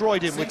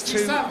destroyed him with 2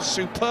 67.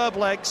 superb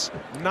legs,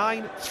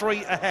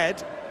 9-3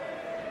 ahead.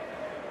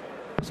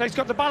 So he's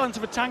got the balance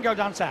of a tango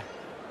dancer.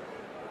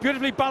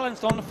 Beautifully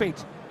balanced on the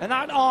feet. And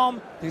that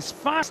arm, this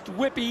fast,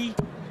 whippy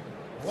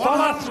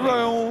follow 100.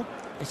 through,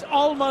 is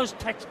almost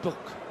textbook.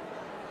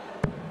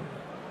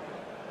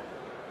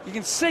 You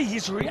can see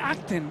he's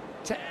reacting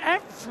to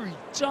every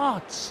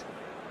dart.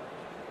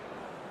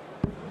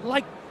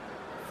 Like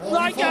a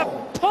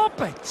 44.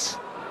 puppet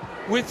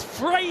with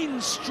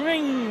fraying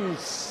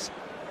strings.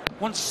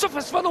 One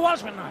suffers for the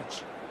Welshman,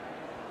 Nige.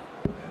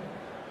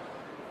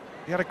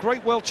 He had a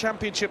great World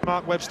Championship,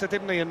 Mark Webster,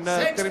 didn't he? And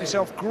 60. did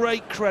himself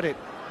great credit.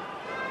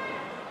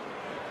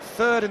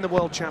 3rd in the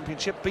World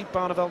Championship, beat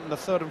Barneveld in the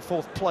 3rd and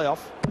 4th playoff.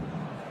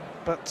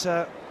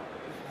 But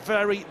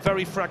very,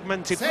 very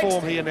fragmented 60.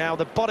 form here now.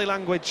 The body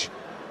language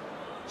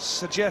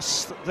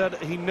suggests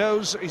that he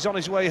knows he's on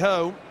his way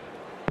home.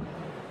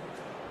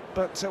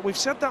 But we've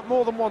said that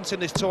more than once in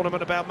this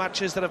tournament about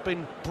matches that have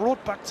been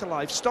brought back to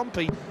life.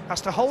 Stompe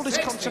has to hold his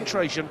 60.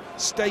 concentration,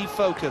 stay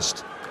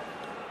focused.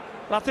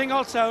 I think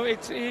also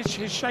it's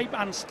his shape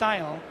and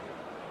style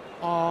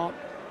are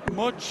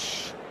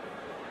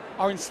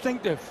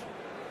instinctive,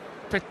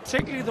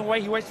 particularly the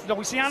way he waits the dart.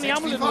 We see Andy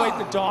Hamilton wait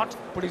the dart,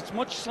 but it's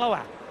much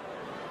slower.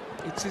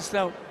 It's as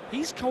though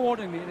he's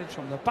coordinated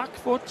from the back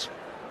foot,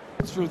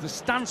 through the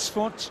stance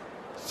foot,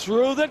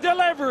 through the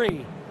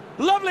delivery.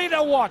 Lovely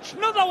to watch.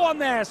 Another one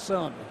there,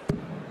 son.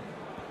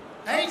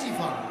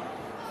 85.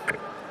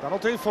 That'll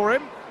do for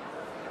him.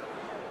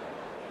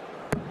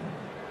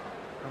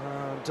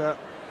 And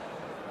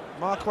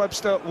Mark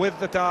Webster with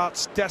the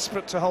darts,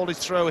 desperate to hold his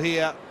throw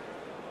here.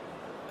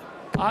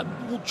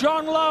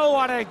 John Lowe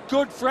had a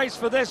good phrase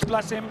for this,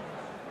 bless him.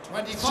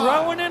 25.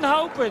 Throwing and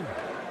hoping.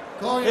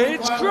 Call you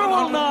It's require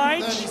cruel,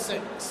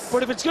 136.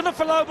 But if it's going to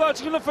for Lobo,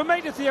 it's going to for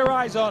me to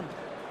theorise on.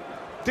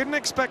 Didn't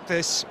expect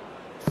this.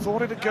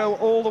 Thought it'd go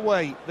all the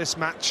way, this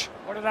match.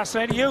 What did I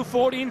say to you?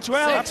 14-12.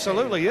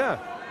 Absolutely, yeah.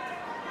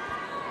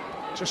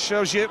 Just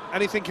shows you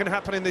anything can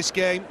happen in this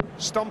game.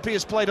 Stompe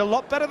has played a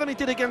lot better than he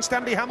did against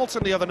Andy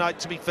Hamilton the other night,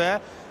 to be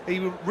fair. He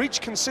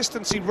reached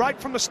consistency right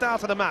from the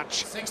start of the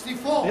match.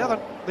 64.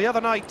 The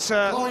other night,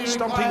 Call you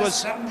Stompe require was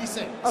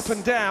 76. up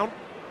and down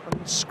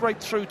and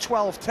scraped through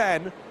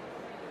 12-10.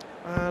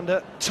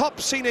 And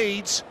tops he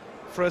needs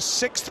for a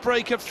 6th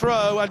break of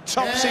throw, and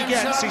tops he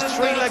gets. He's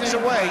 3 legs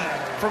away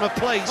from a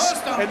place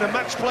in the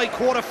Matchplay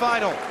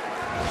quarter-final.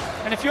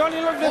 And if you're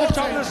only looking at the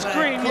top of the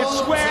screen, you'd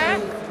swear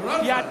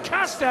you had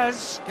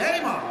casters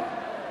Game on.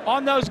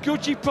 on those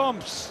Gucci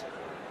pumps.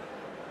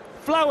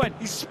 Flowing.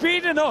 He's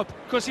speeding up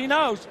because he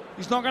knows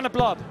he's not going to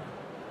blob.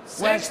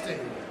 Whereas 60.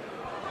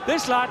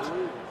 this lad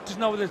doesn't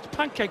know whether it's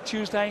Pancake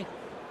Tuesday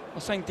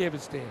or St.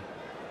 David's Day.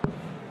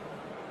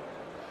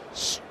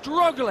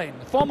 Struggling,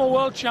 former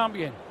world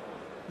champion.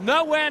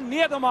 Nowhere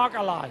near the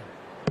marker line.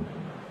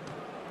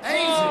 80.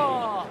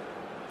 Oh.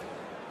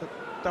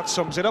 That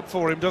sums it up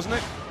for him, doesn't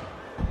it?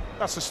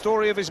 That's the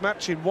story of his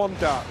match in one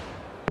dart.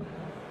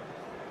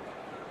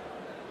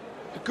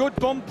 A good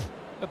bump,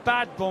 a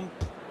bad bump,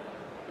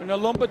 and a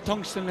lump of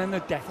tungsten in the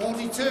deck.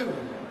 42.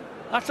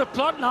 That's a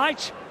plot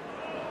night.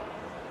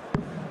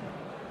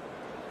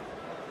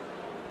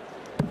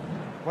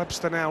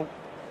 Webster now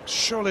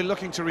surely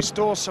looking to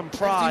restore some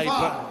pride,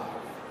 55.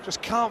 but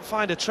just can't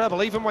find a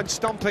treble. Even when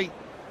Stompe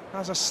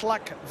has a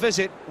slack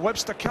visit,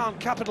 Webster can't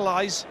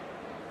capitalise.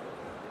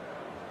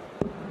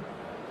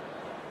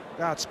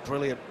 That's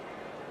brilliant.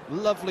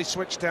 Lovely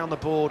switch down the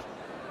board.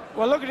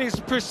 Well, look at his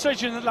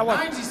precision at that one.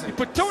 96. He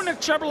put 2 in the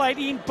treble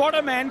 18,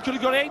 bottom end, could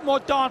have got 8 more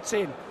darts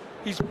in.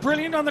 He's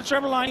brilliant on the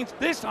treble lines.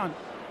 This one,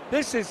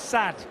 this is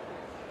sad.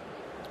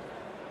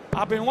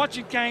 I've been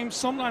watching games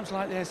sometimes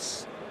like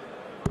this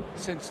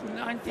since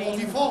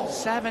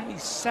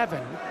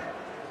 1977.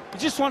 He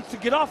just wants to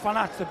get off, and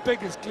that's the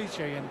biggest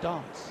cliche in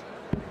darts.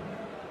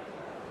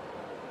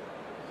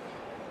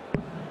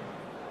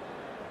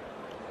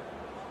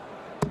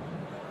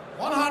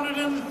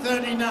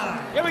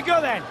 $139. Here we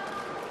go then.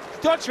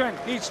 Dutchman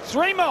needs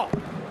 3 more.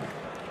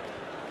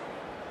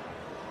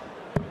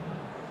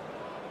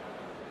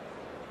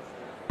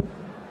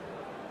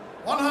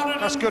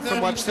 That's good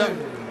from Webster.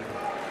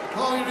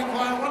 Call you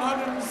require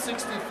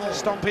 164.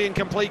 Stompe in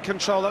complete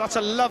control. That's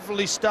a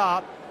lovely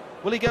start.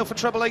 Will he go for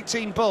treble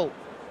 18 bull?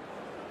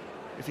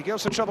 If he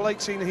goes for treble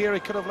 18 here, he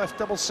could have left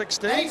double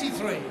 16.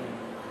 83.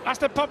 Has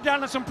to pop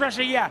down to some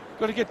pressure, yeah.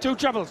 Got to get 2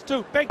 trebles,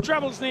 2 big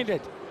trebles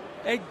needed.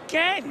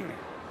 Again.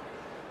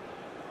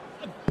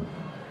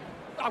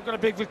 I've got a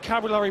big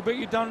vocabulary, but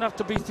you don't have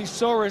to be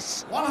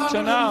thesaurus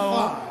to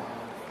know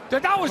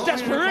that was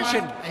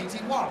desperation.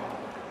 81.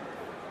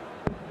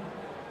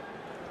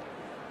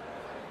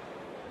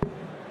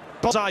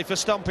 Bullseye for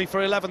Stompe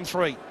for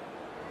 11-3.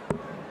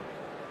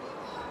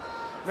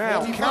 Now,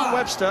 45. can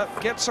Webster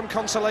get some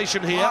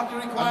consolation here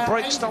and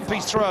break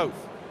Stompe's throw?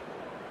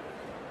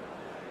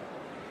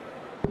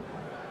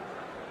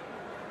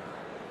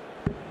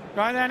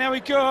 Right then, here we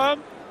go.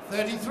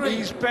 33.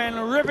 He's been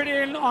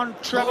riveting on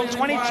treble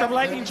 20, treble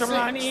 18, treble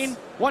 19.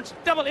 Wants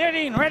double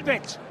 18, red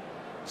bit.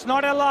 It's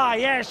not a lie,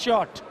 yeah,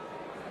 shot.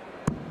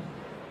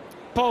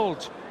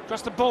 Pulled,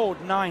 just the board,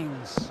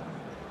 9s.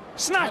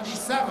 Snatch.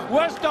 27.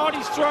 Worst dart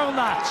he's thrown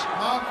that.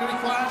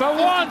 For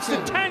once, the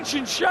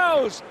tension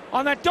shows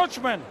on that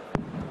Dutchman.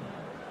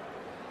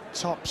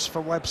 Tops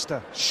for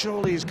Webster.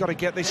 Surely he's got to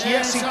get this.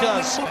 Yes, he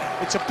does.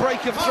 It's a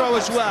break of throw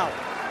as well.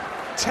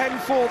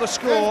 10-4 the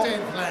score.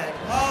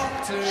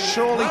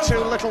 Surely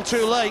too little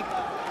too late.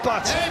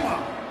 But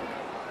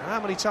how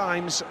many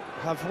times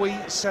have we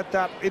said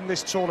that in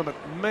this tournament?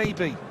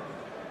 Maybe,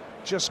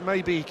 just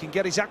maybe, he can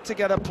get his act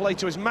together, play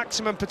to his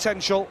maximum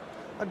potential,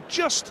 and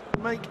just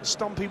make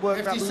Stompe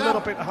work that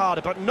little bit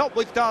harder, but not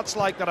with darts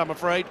like that, I'm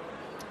afraid.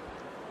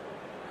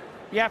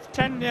 You have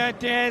 10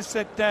 days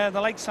at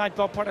the Lakeside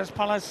Bob Potter's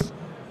Palace.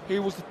 He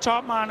was the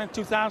top man in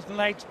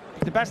 2008,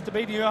 the best the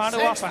BDO had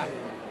to offer.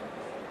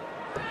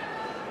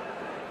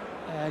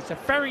 He's a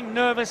very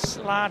nervous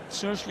lad,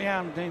 socially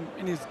and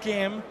in his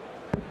game.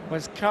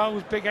 Whereas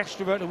Cole's big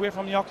extrovert away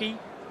from the hockey.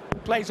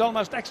 Plays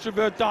almost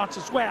extrovert darts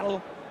as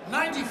well.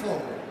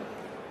 94.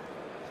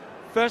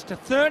 First to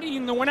 30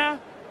 in the winner.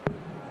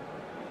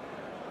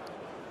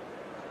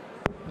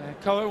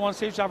 Cole at 1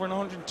 stage averaging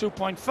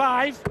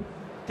 102.5.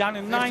 Down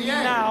in 90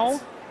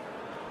 now.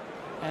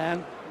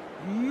 And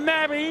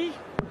maybe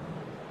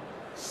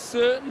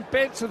certain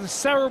bits of the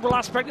cerebral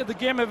aspect of the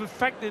game have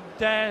affected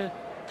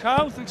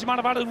Cole. Thinks he might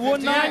have added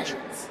 1 notch.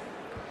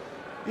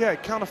 Yeah,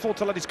 can't afford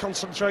to let his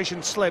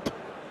concentration slip.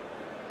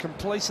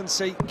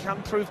 Complacency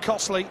can prove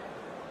costly.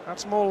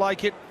 That's more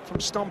like it from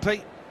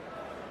Stompe.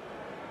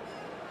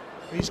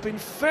 He's been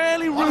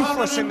fairly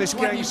ruthless in this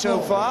game so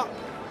far.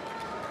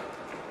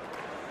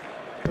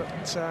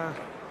 But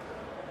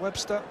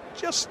Webster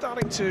just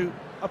starting to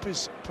up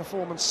his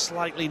performance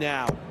slightly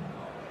now.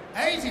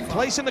 85.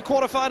 Place in the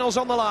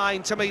quarterfinals on the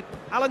line to meet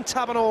Alan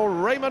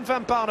Tabanor, Raymond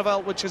van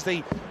Barneveld, which is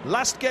the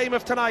last game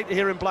of tonight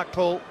here in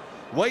Blackpool.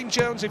 Wayne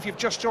Jones, if you've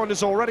just joined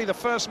us already, the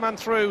first man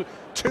through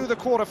to the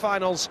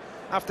quarterfinals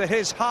after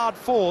his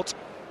hard-fought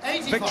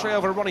victory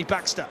over Ronnie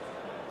Baxter.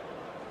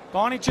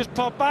 Barney just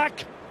popped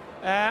back.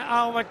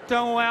 Albert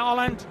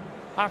Holland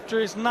after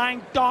his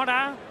 9th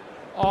daughter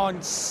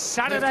on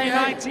Saturday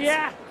night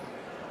here.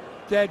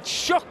 That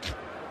shook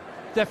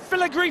the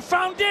filigree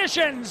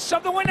foundations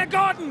of the Winter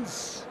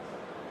Gardens.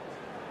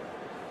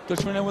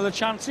 Dutchman with a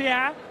chance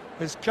here.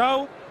 As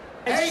Coe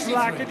is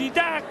slackety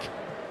dack.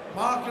 It's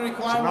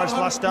a nice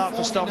last start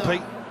for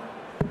Stompe.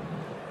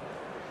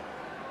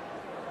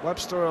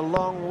 Webster a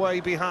long way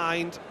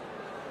behind.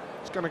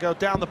 He's going to go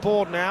down the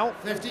board now.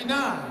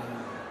 59.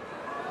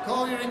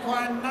 Call you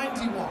require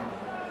 91.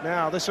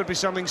 Now this would be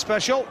something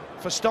special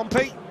for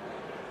Stompe.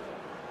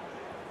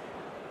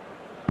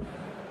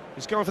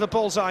 He's going for the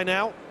bullseye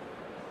now.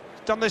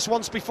 He's done this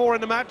once before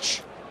in the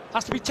match.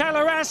 Has to be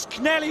Taylor-esque.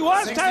 Nearly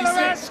was 66.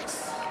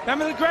 Taylor-esque.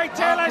 Remember the great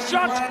Taylor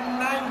shot?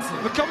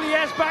 A couple of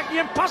years back, the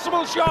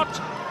impossible shot.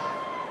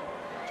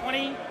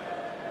 20.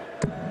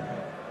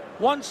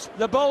 Once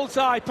the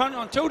bullseye punt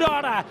on 2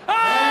 daughter.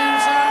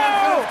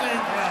 Oh!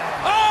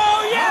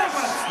 Oh, yes!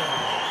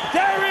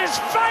 There is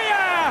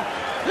fire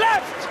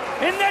left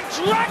in the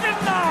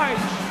Dragon Knight.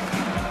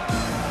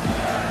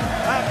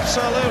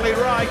 Absolutely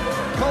right.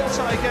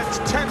 Bullseye gets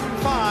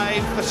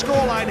 10-5, the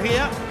scoreline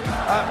here.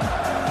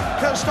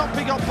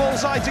 Stompe got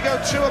bullseye to go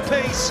 2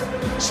 apiece.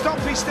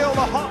 Stompe still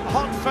the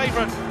hot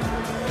favourite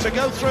to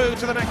go through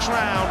to the next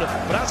round.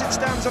 But as it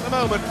stands at the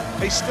moment,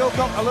 he's still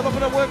got a little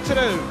bit of work to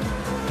do.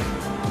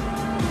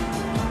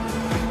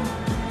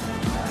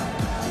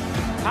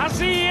 Has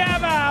he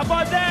ever?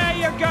 But there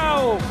you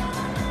go.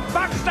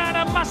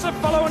 Backstand a massive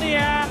follow in the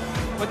air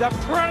with the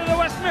pride of the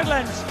West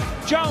Midlands.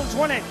 Jones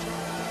won it,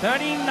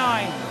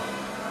 39.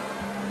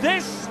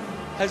 This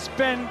has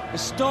been a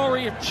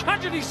story of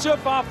tragedy so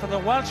far for the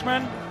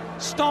Welshman.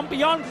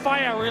 Stompe on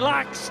fire,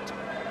 relaxed.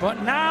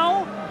 But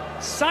now,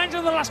 signs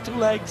of the last two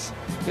legs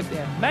that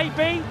there may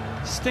be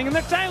sting in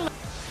the tail.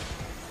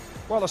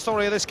 Well, the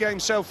story of this game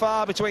so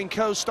far between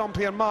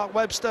Stompe and Mark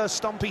Webster.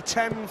 Stompe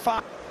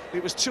 10-5.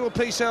 It was 2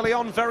 apiece early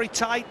on, very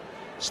tight.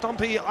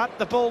 Stompe at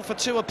the ball for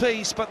 2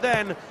 apiece, but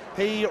then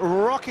he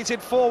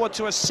rocketed forward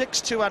to a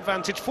 6-2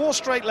 advantage. 4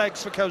 straight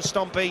legs for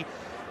Stompe,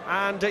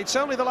 and it's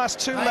only the last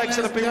 2 legs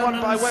that have been won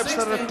by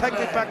Webster that have pegged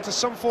it back to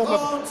some form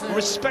of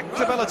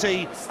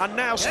respectability, and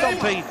now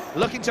Stompe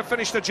looking to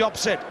finish the job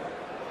sit.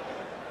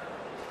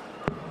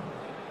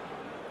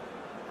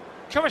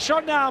 Cover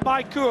shot now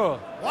by Kur.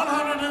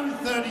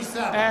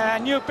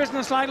 137. New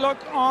business-like look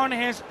on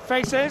his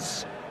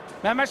faces.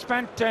 Mehmet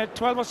spent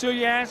 12 or so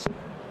years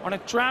on a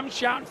tram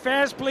shouting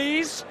fares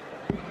please,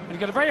 and he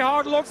got a very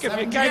hard look if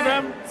you gave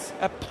him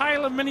a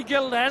pile of mini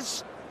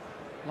guilders.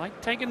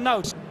 Like taking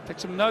notes. Take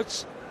some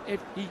notes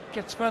if he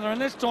gets further in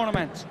this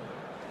tournament.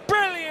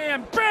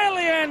 Brilliant,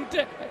 brilliant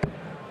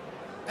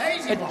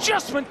 81.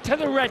 adjustment to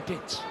the red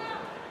bit.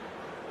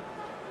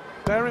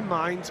 Bear in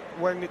mind,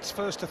 when it's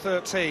 1st to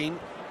 13,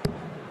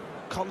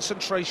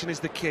 concentration is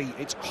the key.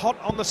 It's hot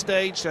on the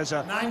stage, there's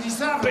a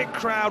 97. big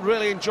crowd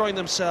really enjoying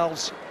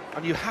themselves,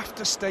 and you have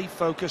to stay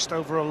focused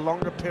over a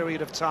longer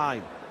period of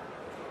time.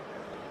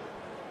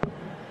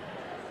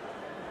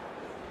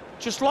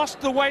 Just lost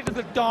the weight of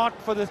the dart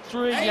for the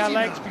 3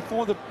 legs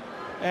before the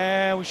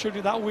we showed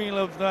you that wheel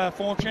of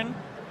fortune.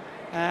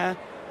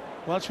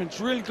 Welshman's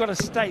really got to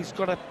stay. He's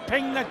got to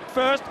ping the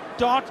first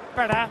dart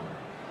better,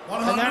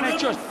 and then it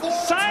just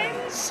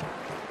signs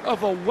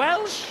of a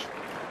Welsh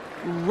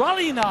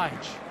rally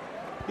Nige.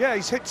 Yeah,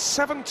 he's hit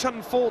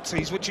 7-ton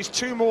 40s, which is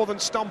 2 more than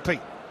Stompe.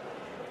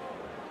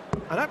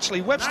 And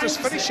actually, Webster's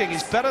 96. finishing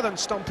is better than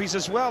Stompe's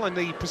as well in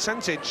the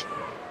percentage.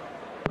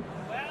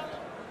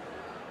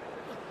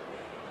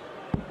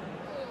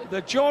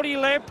 The Geordie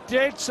Lip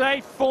did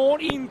say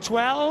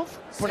 14-12,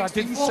 but I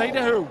didn't say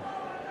to who.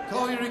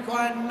 Call you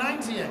required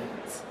 98.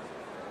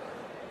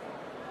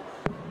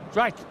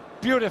 Right,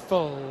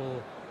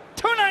 beautiful.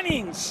 2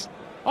 19s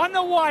on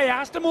the wire,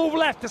 has to move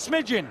left a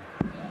smidgen.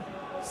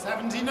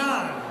 79.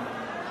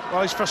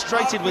 Well, he's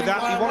frustrated with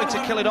that. He wanted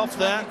to kill it off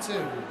there.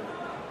 122.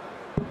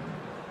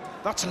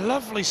 That's a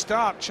lovely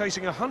start,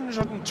 chasing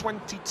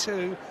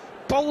 122.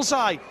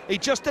 Bullseye. He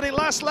just did it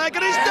last leg,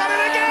 and he's done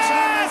it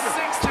again!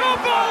 2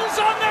 balls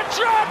on the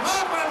trot!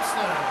 Mark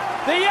Webster.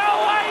 The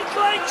 08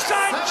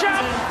 Lakeside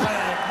champ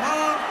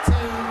Mark 2.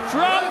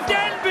 from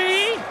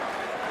Denby.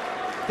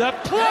 The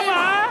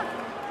plumber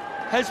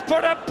has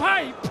put a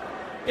pipe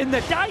in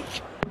the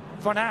dike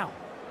for now.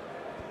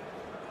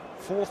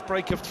 4th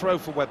break of throw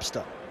for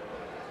Webster.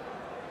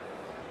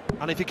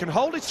 And if he can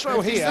hold his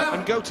throw here 57.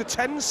 and go to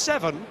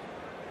 10-7,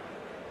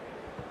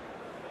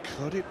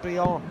 could it be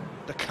on?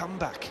 The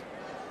comeback.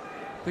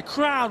 The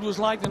crowd was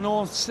like the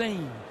North Sea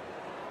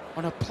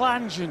on a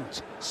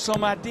plangent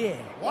summer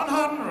day.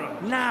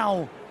 100.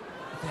 Now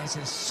there's a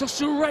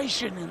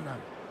susurration in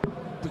them,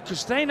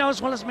 because they know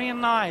as well as me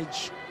and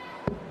Nige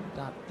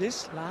that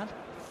this lad,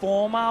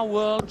 former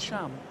world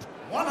champ,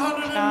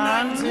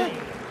 190.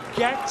 can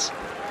get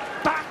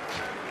back,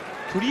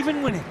 could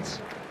even win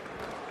it.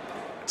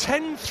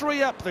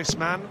 10-3 up, this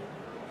man.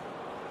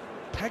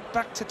 Pegged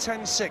back to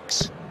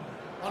 10-6.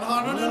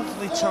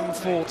 Lovely ton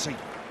 40.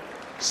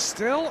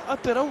 Still a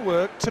bit of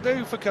work to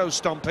do for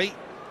Stompe.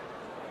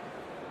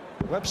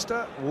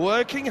 Webster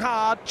working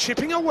hard,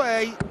 chipping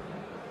away.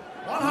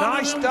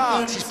 Nice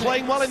darts. He's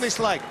playing well in this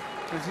leg.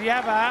 Does he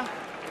ever?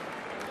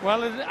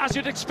 Well, as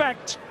you'd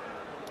expect,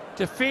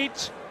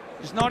 defeat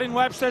is not in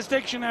Webster's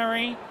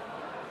dictionary.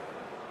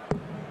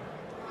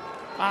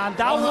 And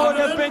that would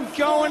have been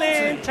going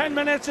in 10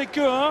 minutes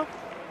ago.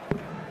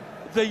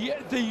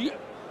 The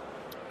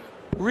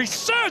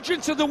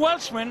resurgence of the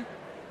Welshman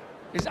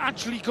is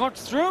actually got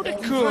through to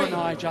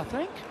Nige, I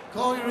think.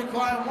 Call you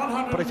require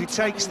 100. But if he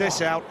takes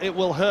this out, it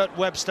will hurt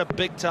Webster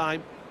big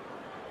time.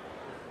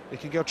 He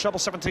can go treble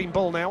 17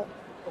 ball now.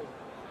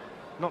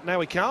 Not now,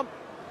 he can't.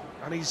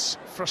 And he's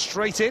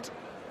frustrated.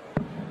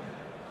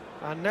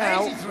 And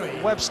now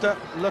 83. Webster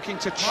looking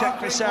to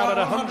check this out at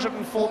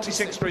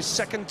 146 for his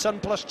 2nd ton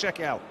plus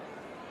checkout.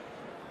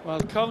 Well,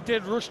 Cole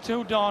did rush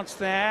 2 darts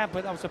there,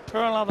 but that was a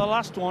pearl of the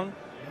last one.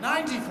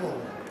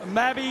 94.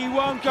 Maybe he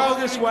won't go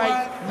this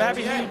way.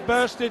 Maybe he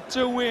bursted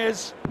 2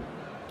 ways.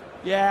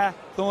 Yeah,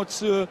 thought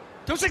so.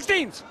 2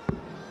 16s.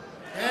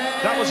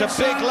 That was a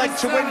big leg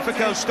to win for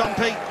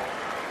Stompe,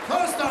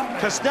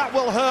 because that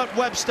will hurt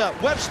Webster.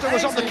 Webster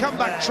was on the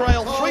comeback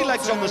trail, 3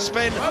 legs on the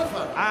spin,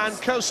 and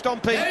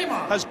Stompe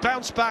has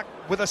bounced back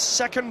with a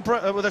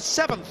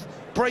 7th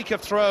break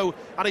of throw,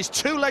 and he's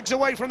 2 legs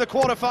away from the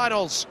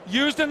quarterfinals.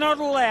 Used a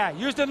noddle there,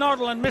 used a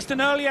noddle and missed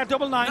an earlier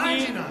double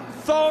 90.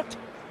 Thought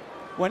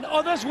when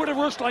others would have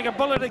rushed like a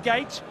bull at a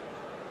gate,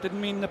 didn't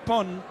mean the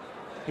pun,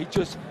 he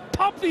just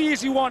popped the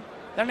easy one,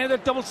 then hit a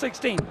double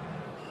 16.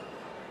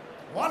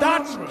 100.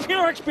 That's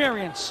pure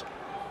experience.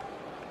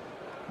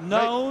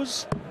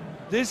 Knows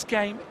this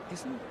game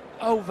isn't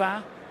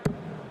over,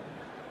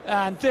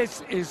 and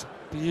this is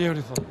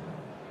beautiful.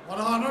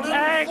 140.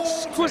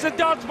 Exquisite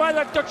dodge by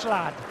the Dutch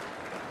lad.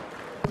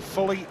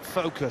 fully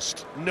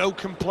focused. No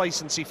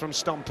complacency from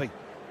Stompe.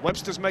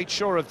 Webster's made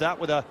sure of that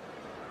with a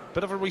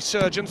bit of a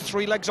resurgence.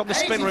 3 legs on the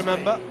spin,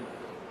 remember.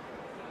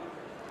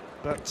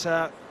 But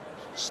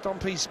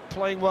Stompe's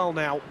playing well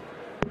now.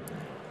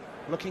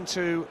 Looking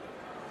to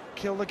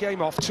kill the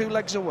game off. 2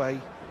 legs away.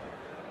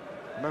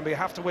 Remember, you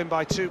have to win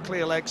by 2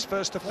 clear legs,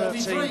 first to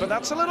 13, but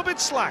that's a little bit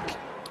slack.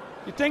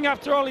 You'd think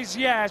after all his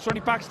years, Ronnie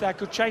Baxter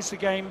could chase the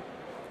game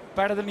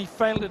better than he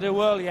failed to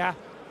do earlier.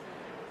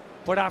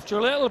 But after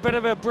a little bit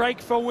of a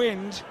break for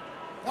wind,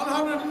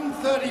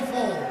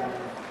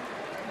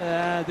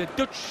 134. The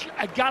Dutch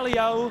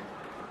Galio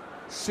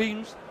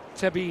seems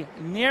to be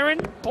nearing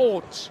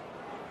port.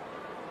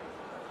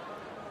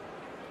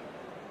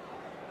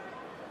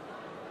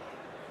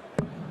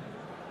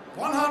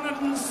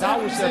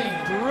 That was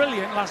a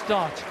brilliant last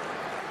dart.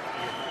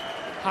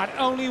 Had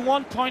only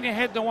 1 point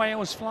ahead the way it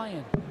was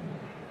flying.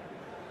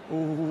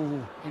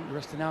 Ooh,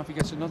 interesting now if he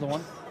gets another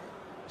one.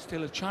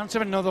 Still a chance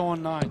of another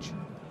one, Nige.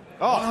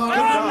 Oh, good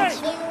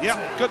darts. Yeah,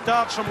 good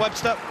darts from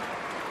Webster.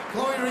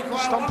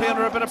 Stompe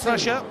under a bit of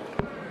pressure.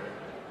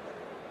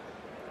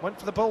 Went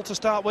for the ball to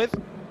start with.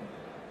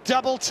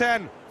 Double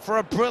 10 for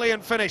a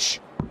brilliant finish.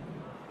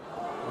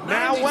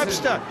 Now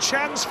Webster,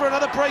 chance for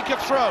another break of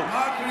throw.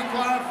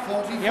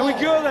 Here we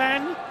go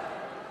then,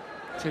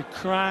 to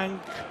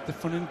crank the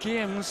fun and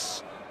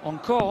games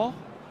encore.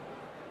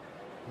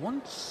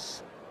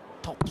 Once,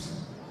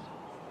 tops.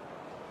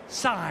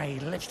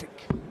 Side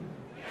lipstick.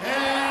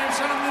 It's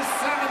on the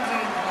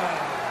 17th flag.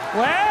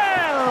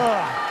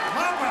 Well,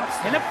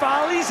 in a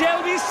Follies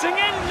he'll be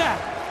singing,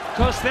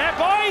 because their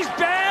boy's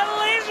bell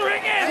is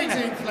ringing.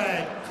 18th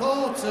flag,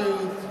 call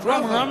to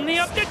From Romney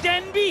up to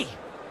Denby.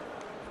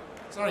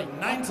 Sorry,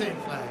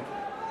 19th flag.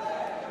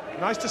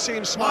 Nice to see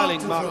him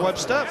smiling, Mark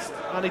Webster,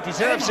 and he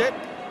deserves it,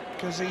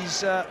 because he's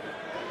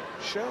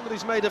shown that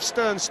he's made of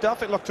stern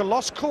stuff. It looked a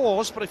lost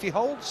cause, but if he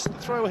holds the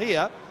throw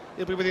here,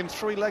 he'll be within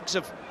 3 legs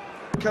of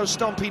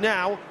Stompe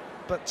now.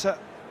 But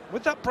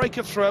with that break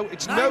of throw,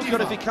 it's no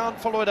good if he can't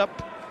follow it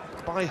up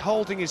by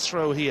holding his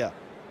throw here.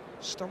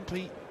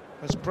 Stompe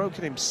has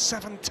broken him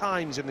 7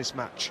 times in this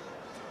match.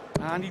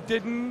 And he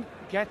didn't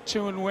get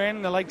to and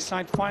win the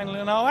Lakeside final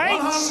in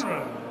 08.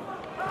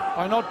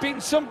 By not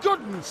beating some good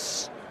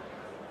ones.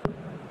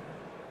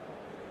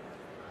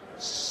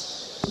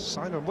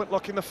 Simon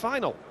Whitlock in the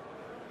final.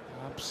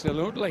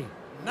 Absolutely.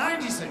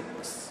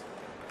 96.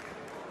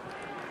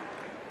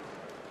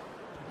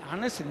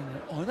 Anderson in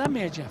the other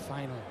major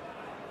final.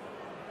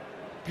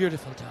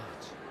 Beautiful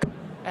dart.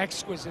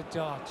 Exquisite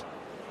dart.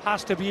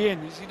 Has to be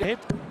in. You see the hip?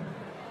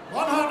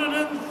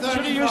 135.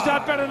 Should have used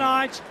that better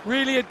night.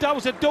 Really, that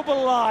was a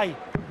double lie.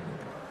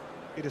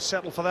 He'd have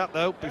settled for that,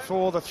 though,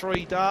 before the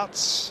 3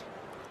 darts.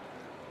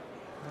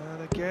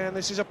 And again,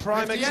 this is a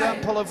prime 58.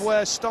 example of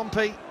where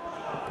Stompe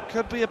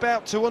could be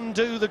about to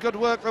undo the good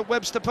work that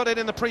Webster put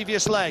in the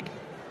previous leg.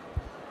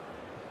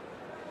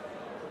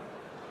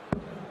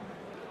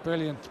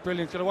 Brilliant,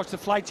 brilliant. Got to watch the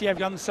flight here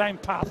on the same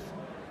path.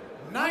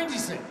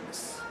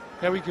 96.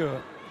 There we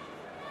go.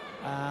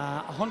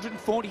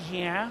 140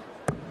 here.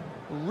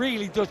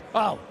 Really does.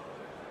 Oh.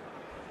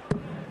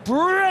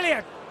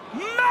 Brilliant.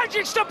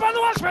 Magic stuff by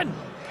the Welshman.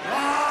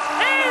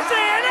 Easy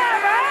and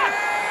ever.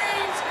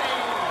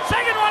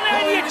 Second one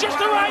in at just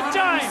the right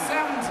time.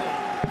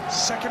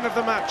 Second of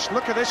the match.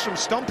 Look at this from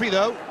Stompe,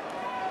 though.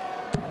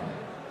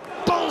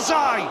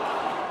 Bullseye.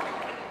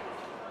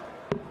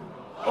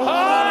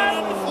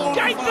 Oh,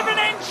 eighth of an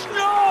inch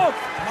north.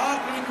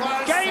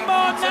 Game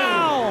on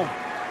now.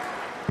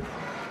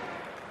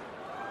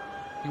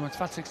 He wants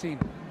fat 16.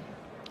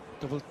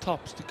 Double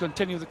tops to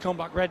continue the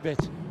comeback red bit.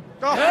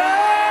 Oh.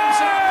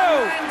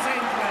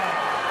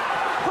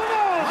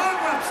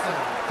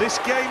 This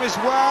game is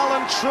well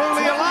and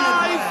truly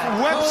alive.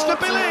 Webster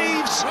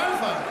believes.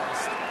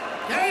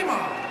 Game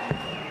on.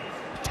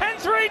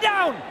 10-3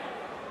 down.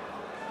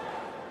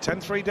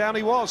 10-3 down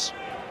he was.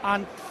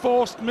 And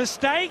forced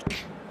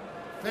mistake.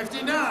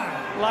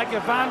 59. Like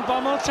a Van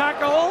Bommel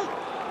tackle.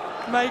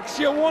 Makes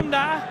you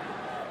wonder.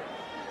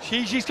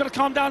 She's got to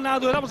calm down now,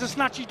 though. That was a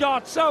snatchy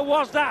dart. So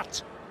was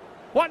that.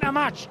 What a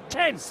match.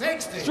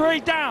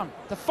 10-3 down.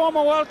 The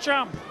former world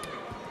champ.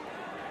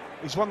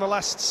 He's won the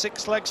last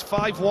 6 legs,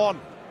 5-1.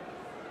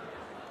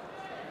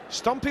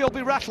 Stompe will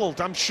be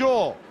rattled, I'm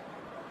sure.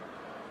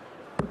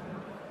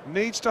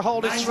 Needs to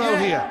hold his throw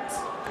here.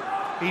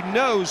 He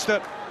knows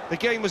that the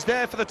game was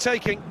there for the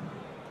taking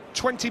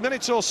 20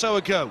 minutes or so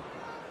ago.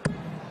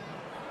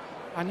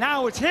 And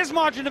now it's his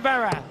margin of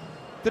error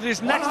that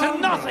is next to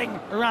nothing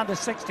around the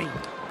 60.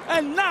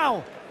 And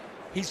now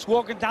he's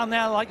walking down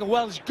there like a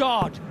Welsh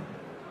god.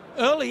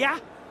 Earlier,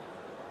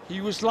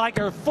 he was like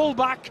a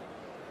fullback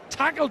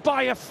tackled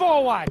by a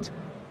forward.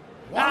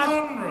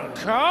 100. And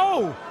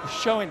Coe is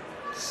showing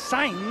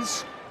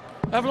signs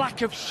of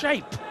lack of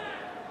shape.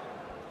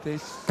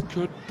 This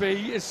could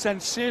be a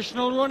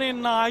sensational run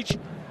in, Nige,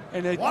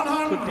 and it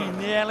 100. could be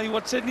nearly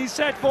what Sydney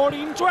said,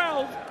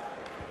 14-12.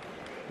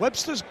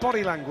 Webster's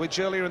body language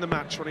earlier in the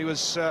match when he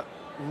was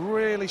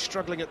really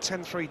struggling at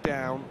 10-3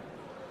 down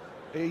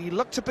He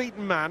looked a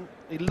beaten man.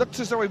 He looked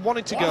as though he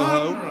wanted to go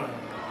home,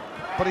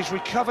 but he's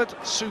recovered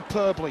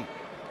superbly.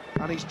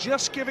 And he's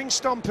just giving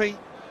Stompe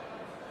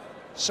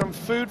some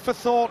food for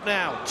thought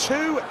now.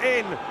 2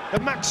 in the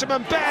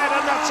maximum bed,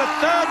 and that's a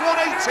third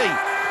 180.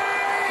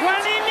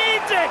 When he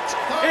needs it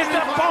is the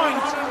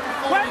point.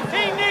 When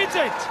he needs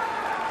it.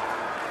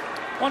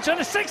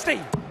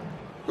 160.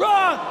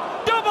 Wrong.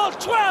 Double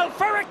 12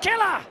 for a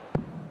killer.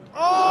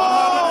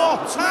 Oh,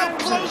 how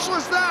close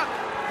was that?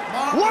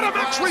 What a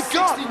match we've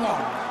got.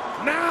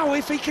 Now,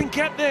 if he can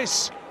get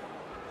this.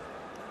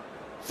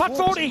 Fat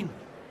 14.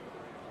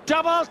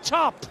 Double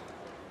top.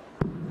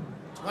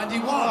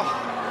 21.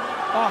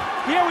 Oh,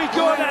 here we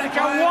go,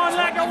 Danica. 1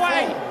 leg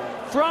away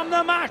from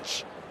the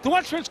match. The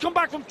Welshman's come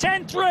back from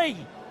 10-3.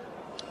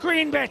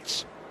 Green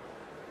bit.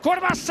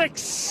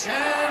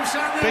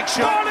 6:15. Big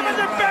shot. Got him in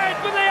the bed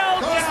with the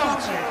old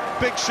count.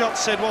 Big shot,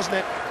 Sid, wasn't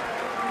it?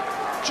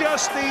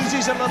 Just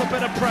eases a little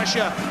bit of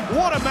pressure.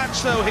 What a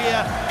match, though,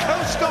 here.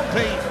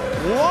 Stompe,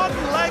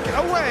 1 leg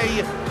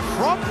away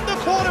from the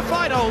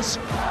quarterfinals.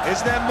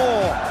 Is there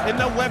more in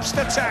the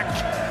Webster tank?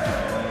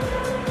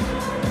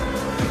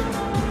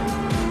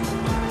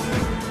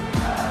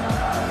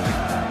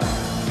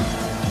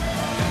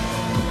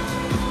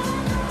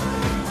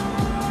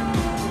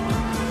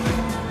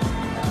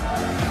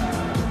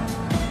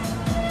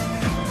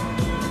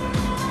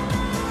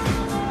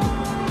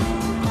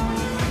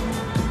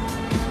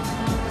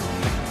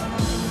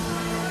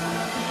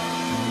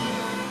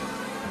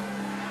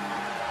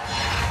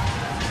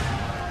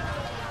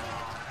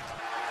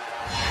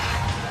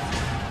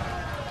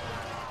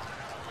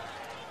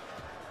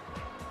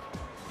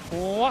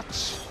 What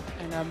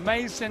an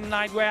amazing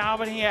night we're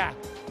having here.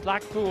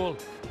 Blackpool,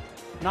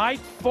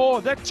 night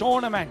 4 the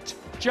tournament.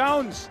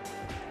 Jones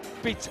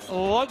beats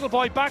local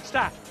boy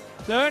Baxter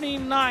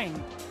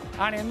 39.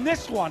 And in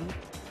this one,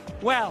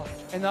 well,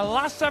 in the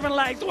last 7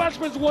 legs, the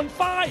Welshman's won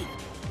 5.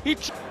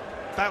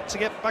 About to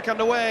get back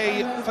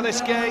underway for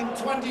this game.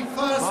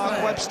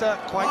 Mark Webster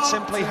quite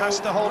simply has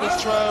to hold his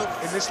throw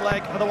in this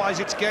leg, otherwise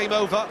it's game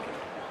over.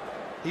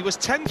 He was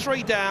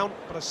 10-3 down,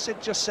 but as Sid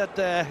just said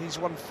there, he's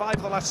won 5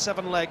 of the last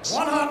 7 legs.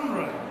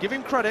 100. Give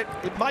him credit,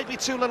 it might be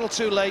too little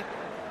too late.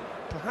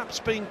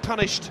 Perhaps being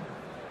punished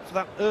for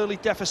that early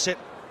deficit.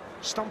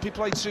 Stompe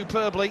played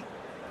superbly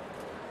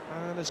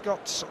and has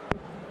got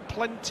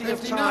plenty 59.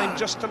 of time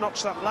just to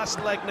notch that last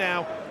leg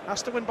now.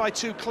 Has to win by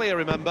 2 clear,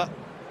 remember.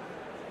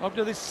 Up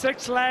to the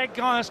 6th leg,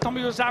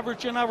 Stompe was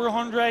averaging over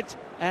 100,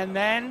 and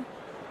then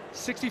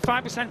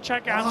 65%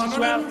 checkouts as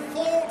well.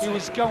 He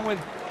was going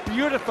with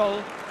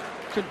beautiful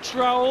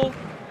control,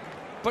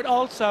 but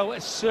also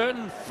a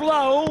certain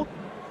flow.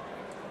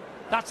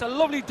 That's a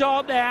lovely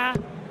dart there.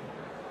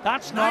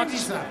 That's not.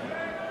 97.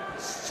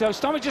 So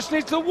Stompe just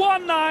needs the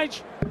 1,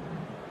 Nige.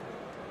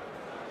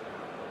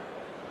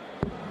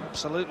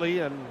 Absolutely,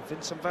 and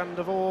Vincent van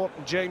der Voort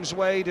and James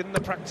Wade in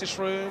the practice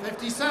room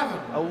 57.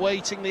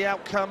 awaiting the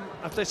outcome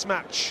of this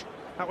match.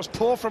 That was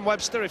poor from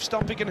Webster. If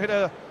Stompe can hit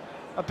a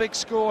big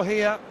score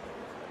here,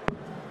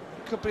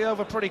 it could be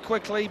over pretty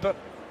quickly, but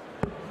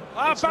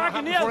it's Back not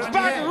in the happened for else, him.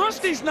 back in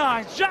Rusty's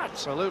Nige. Shots.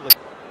 Absolutely.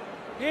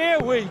 Here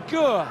we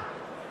go.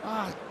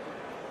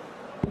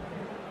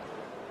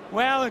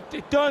 Well,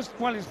 it does.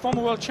 Well, he's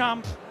former world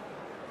champ,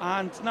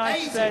 and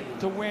Nige said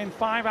to win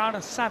 5 out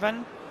of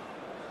 7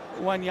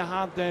 when you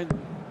had the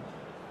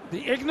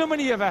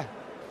ignominy of a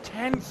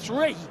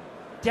 10-3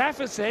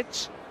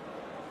 deficit.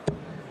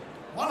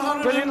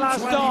 Brilliant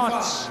last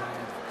darts.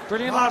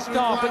 Brilliant last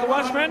dart. But the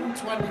Welshman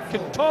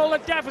control the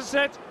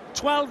deficit.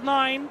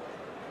 12-9.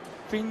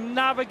 If he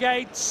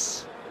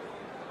navigates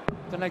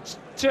the next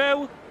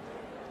 2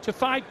 to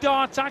 5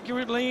 darts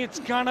accurately, it's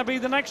gonna be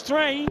the next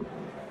 3,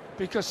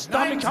 because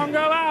Stompe can't go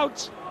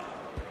out.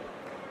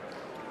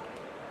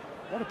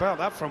 What about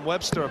that from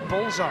Webster? A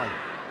bullseye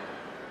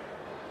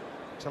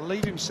to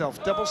leave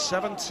himself double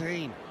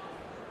 17.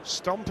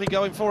 Stompe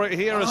going for it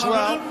here as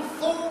well.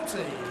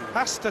 140.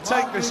 Has to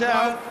take this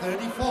out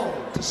 34.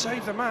 to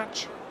save the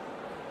match.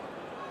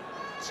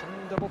 10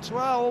 double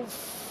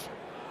 12.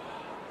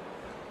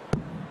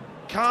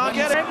 Can't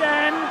get it.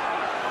 Then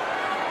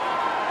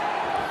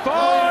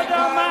for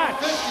the match.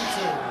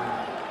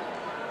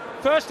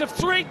 52. First of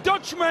 3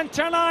 Dutchmen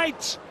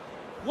tonight.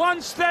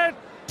 Once they're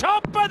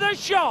top of the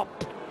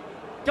shop.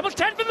 Double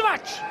 10 for the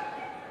match.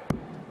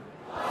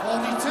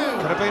 42.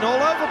 Could have been all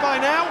over by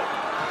now.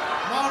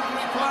 Mark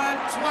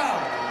required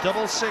 12.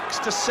 Double 6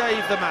 to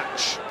save the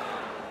match.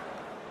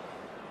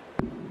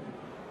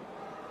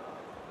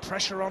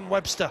 Pressure on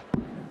Webster.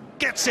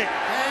 Gets it.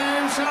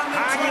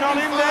 Hanging on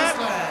in there. Leg.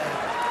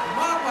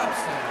 Mark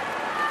Webster.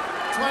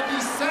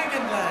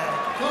 22nd leg.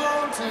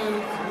 Call to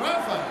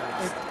Rover.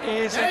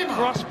 It is a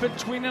cross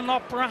between an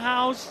opera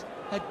house,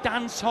 a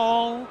dance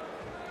hall,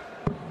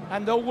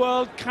 and the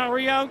World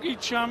Karaoke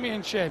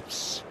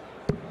Championships.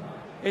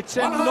 It's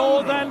a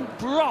northern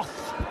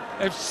broth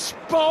of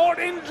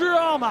sporting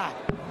drama.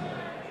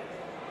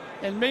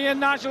 And me and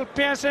Nigel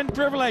Pearson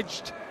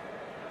privileged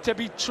to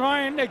be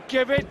trying to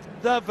give it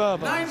the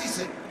verbal.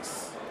 96.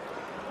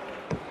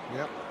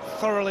 Yep,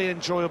 thoroughly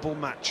enjoyable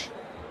match.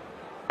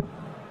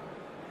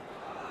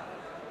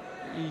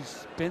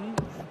 He's been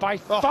by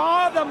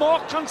far the more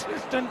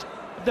consistent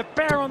of the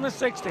pair on the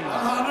 16.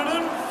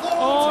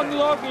 140.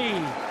 Unlucky.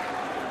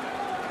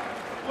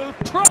 Will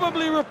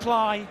probably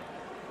reply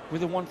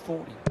with a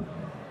 140.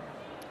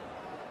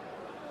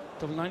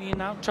 Double 90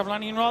 now, treble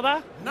 90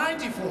 rather.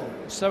 94.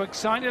 So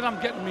excited,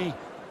 I'm getting me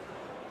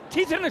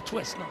teeth in a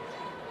twist now.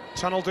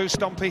 Tunnel do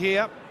Stompe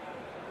here.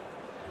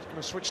 He's going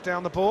to switch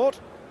down the board.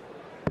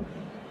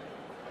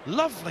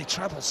 Lovely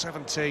treble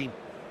 17.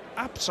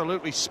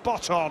 Absolutely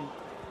spot on.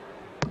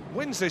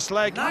 Wins this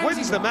leg, 91.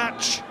 wins the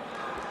match.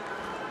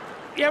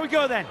 Here we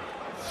go then.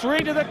 3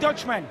 to the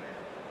Dutchman.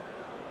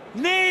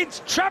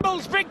 Needs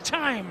trebles big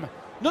time.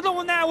 Another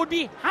one there would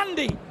be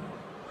handy.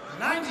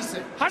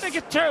 96. Had to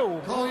get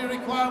 2. Call you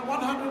require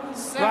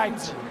 170.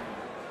 Right.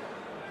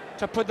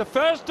 To put the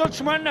first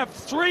Dutchman of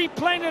 3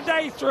 playing a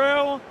day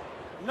through.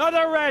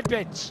 Another red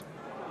bit.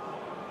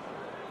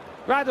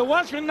 Right, the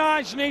Welshman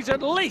Knights needs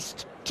at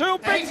least 2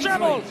 big 83.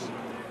 trebles.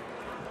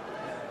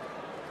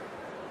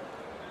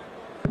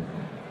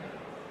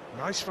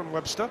 Nice from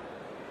Webster.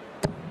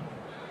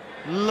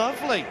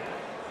 Lovely.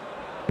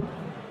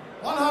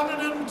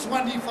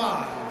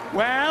 125.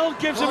 Well,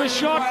 gives him a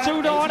shot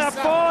 2 to 1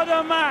 for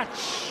the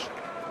match.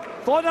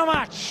 For the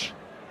match.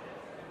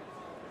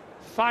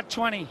 Fat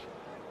 20.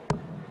 For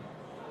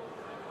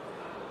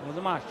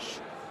the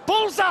match.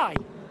 Bullseye!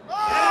 Oh,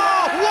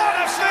 what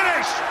a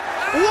finish!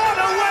 What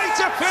a way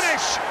to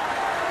finish!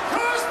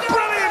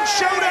 Brilliant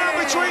showdown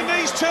between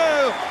these two,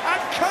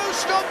 and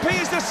Stompe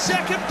is the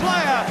second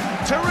player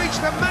to reach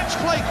the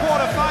Matchplay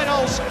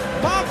quarterfinals.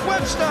 Mark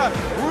Webster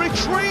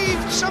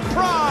retrieved some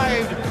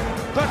pride,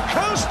 but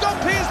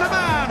Stompe is the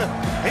man.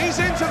 He's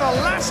into the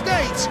last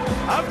 8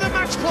 of the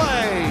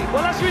Matchplay.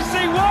 Well, as we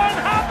see, one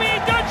happy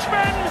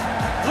Dutchman.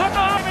 Look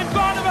how in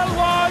Barneveld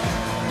was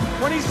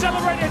when he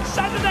celebrated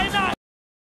Saturday night.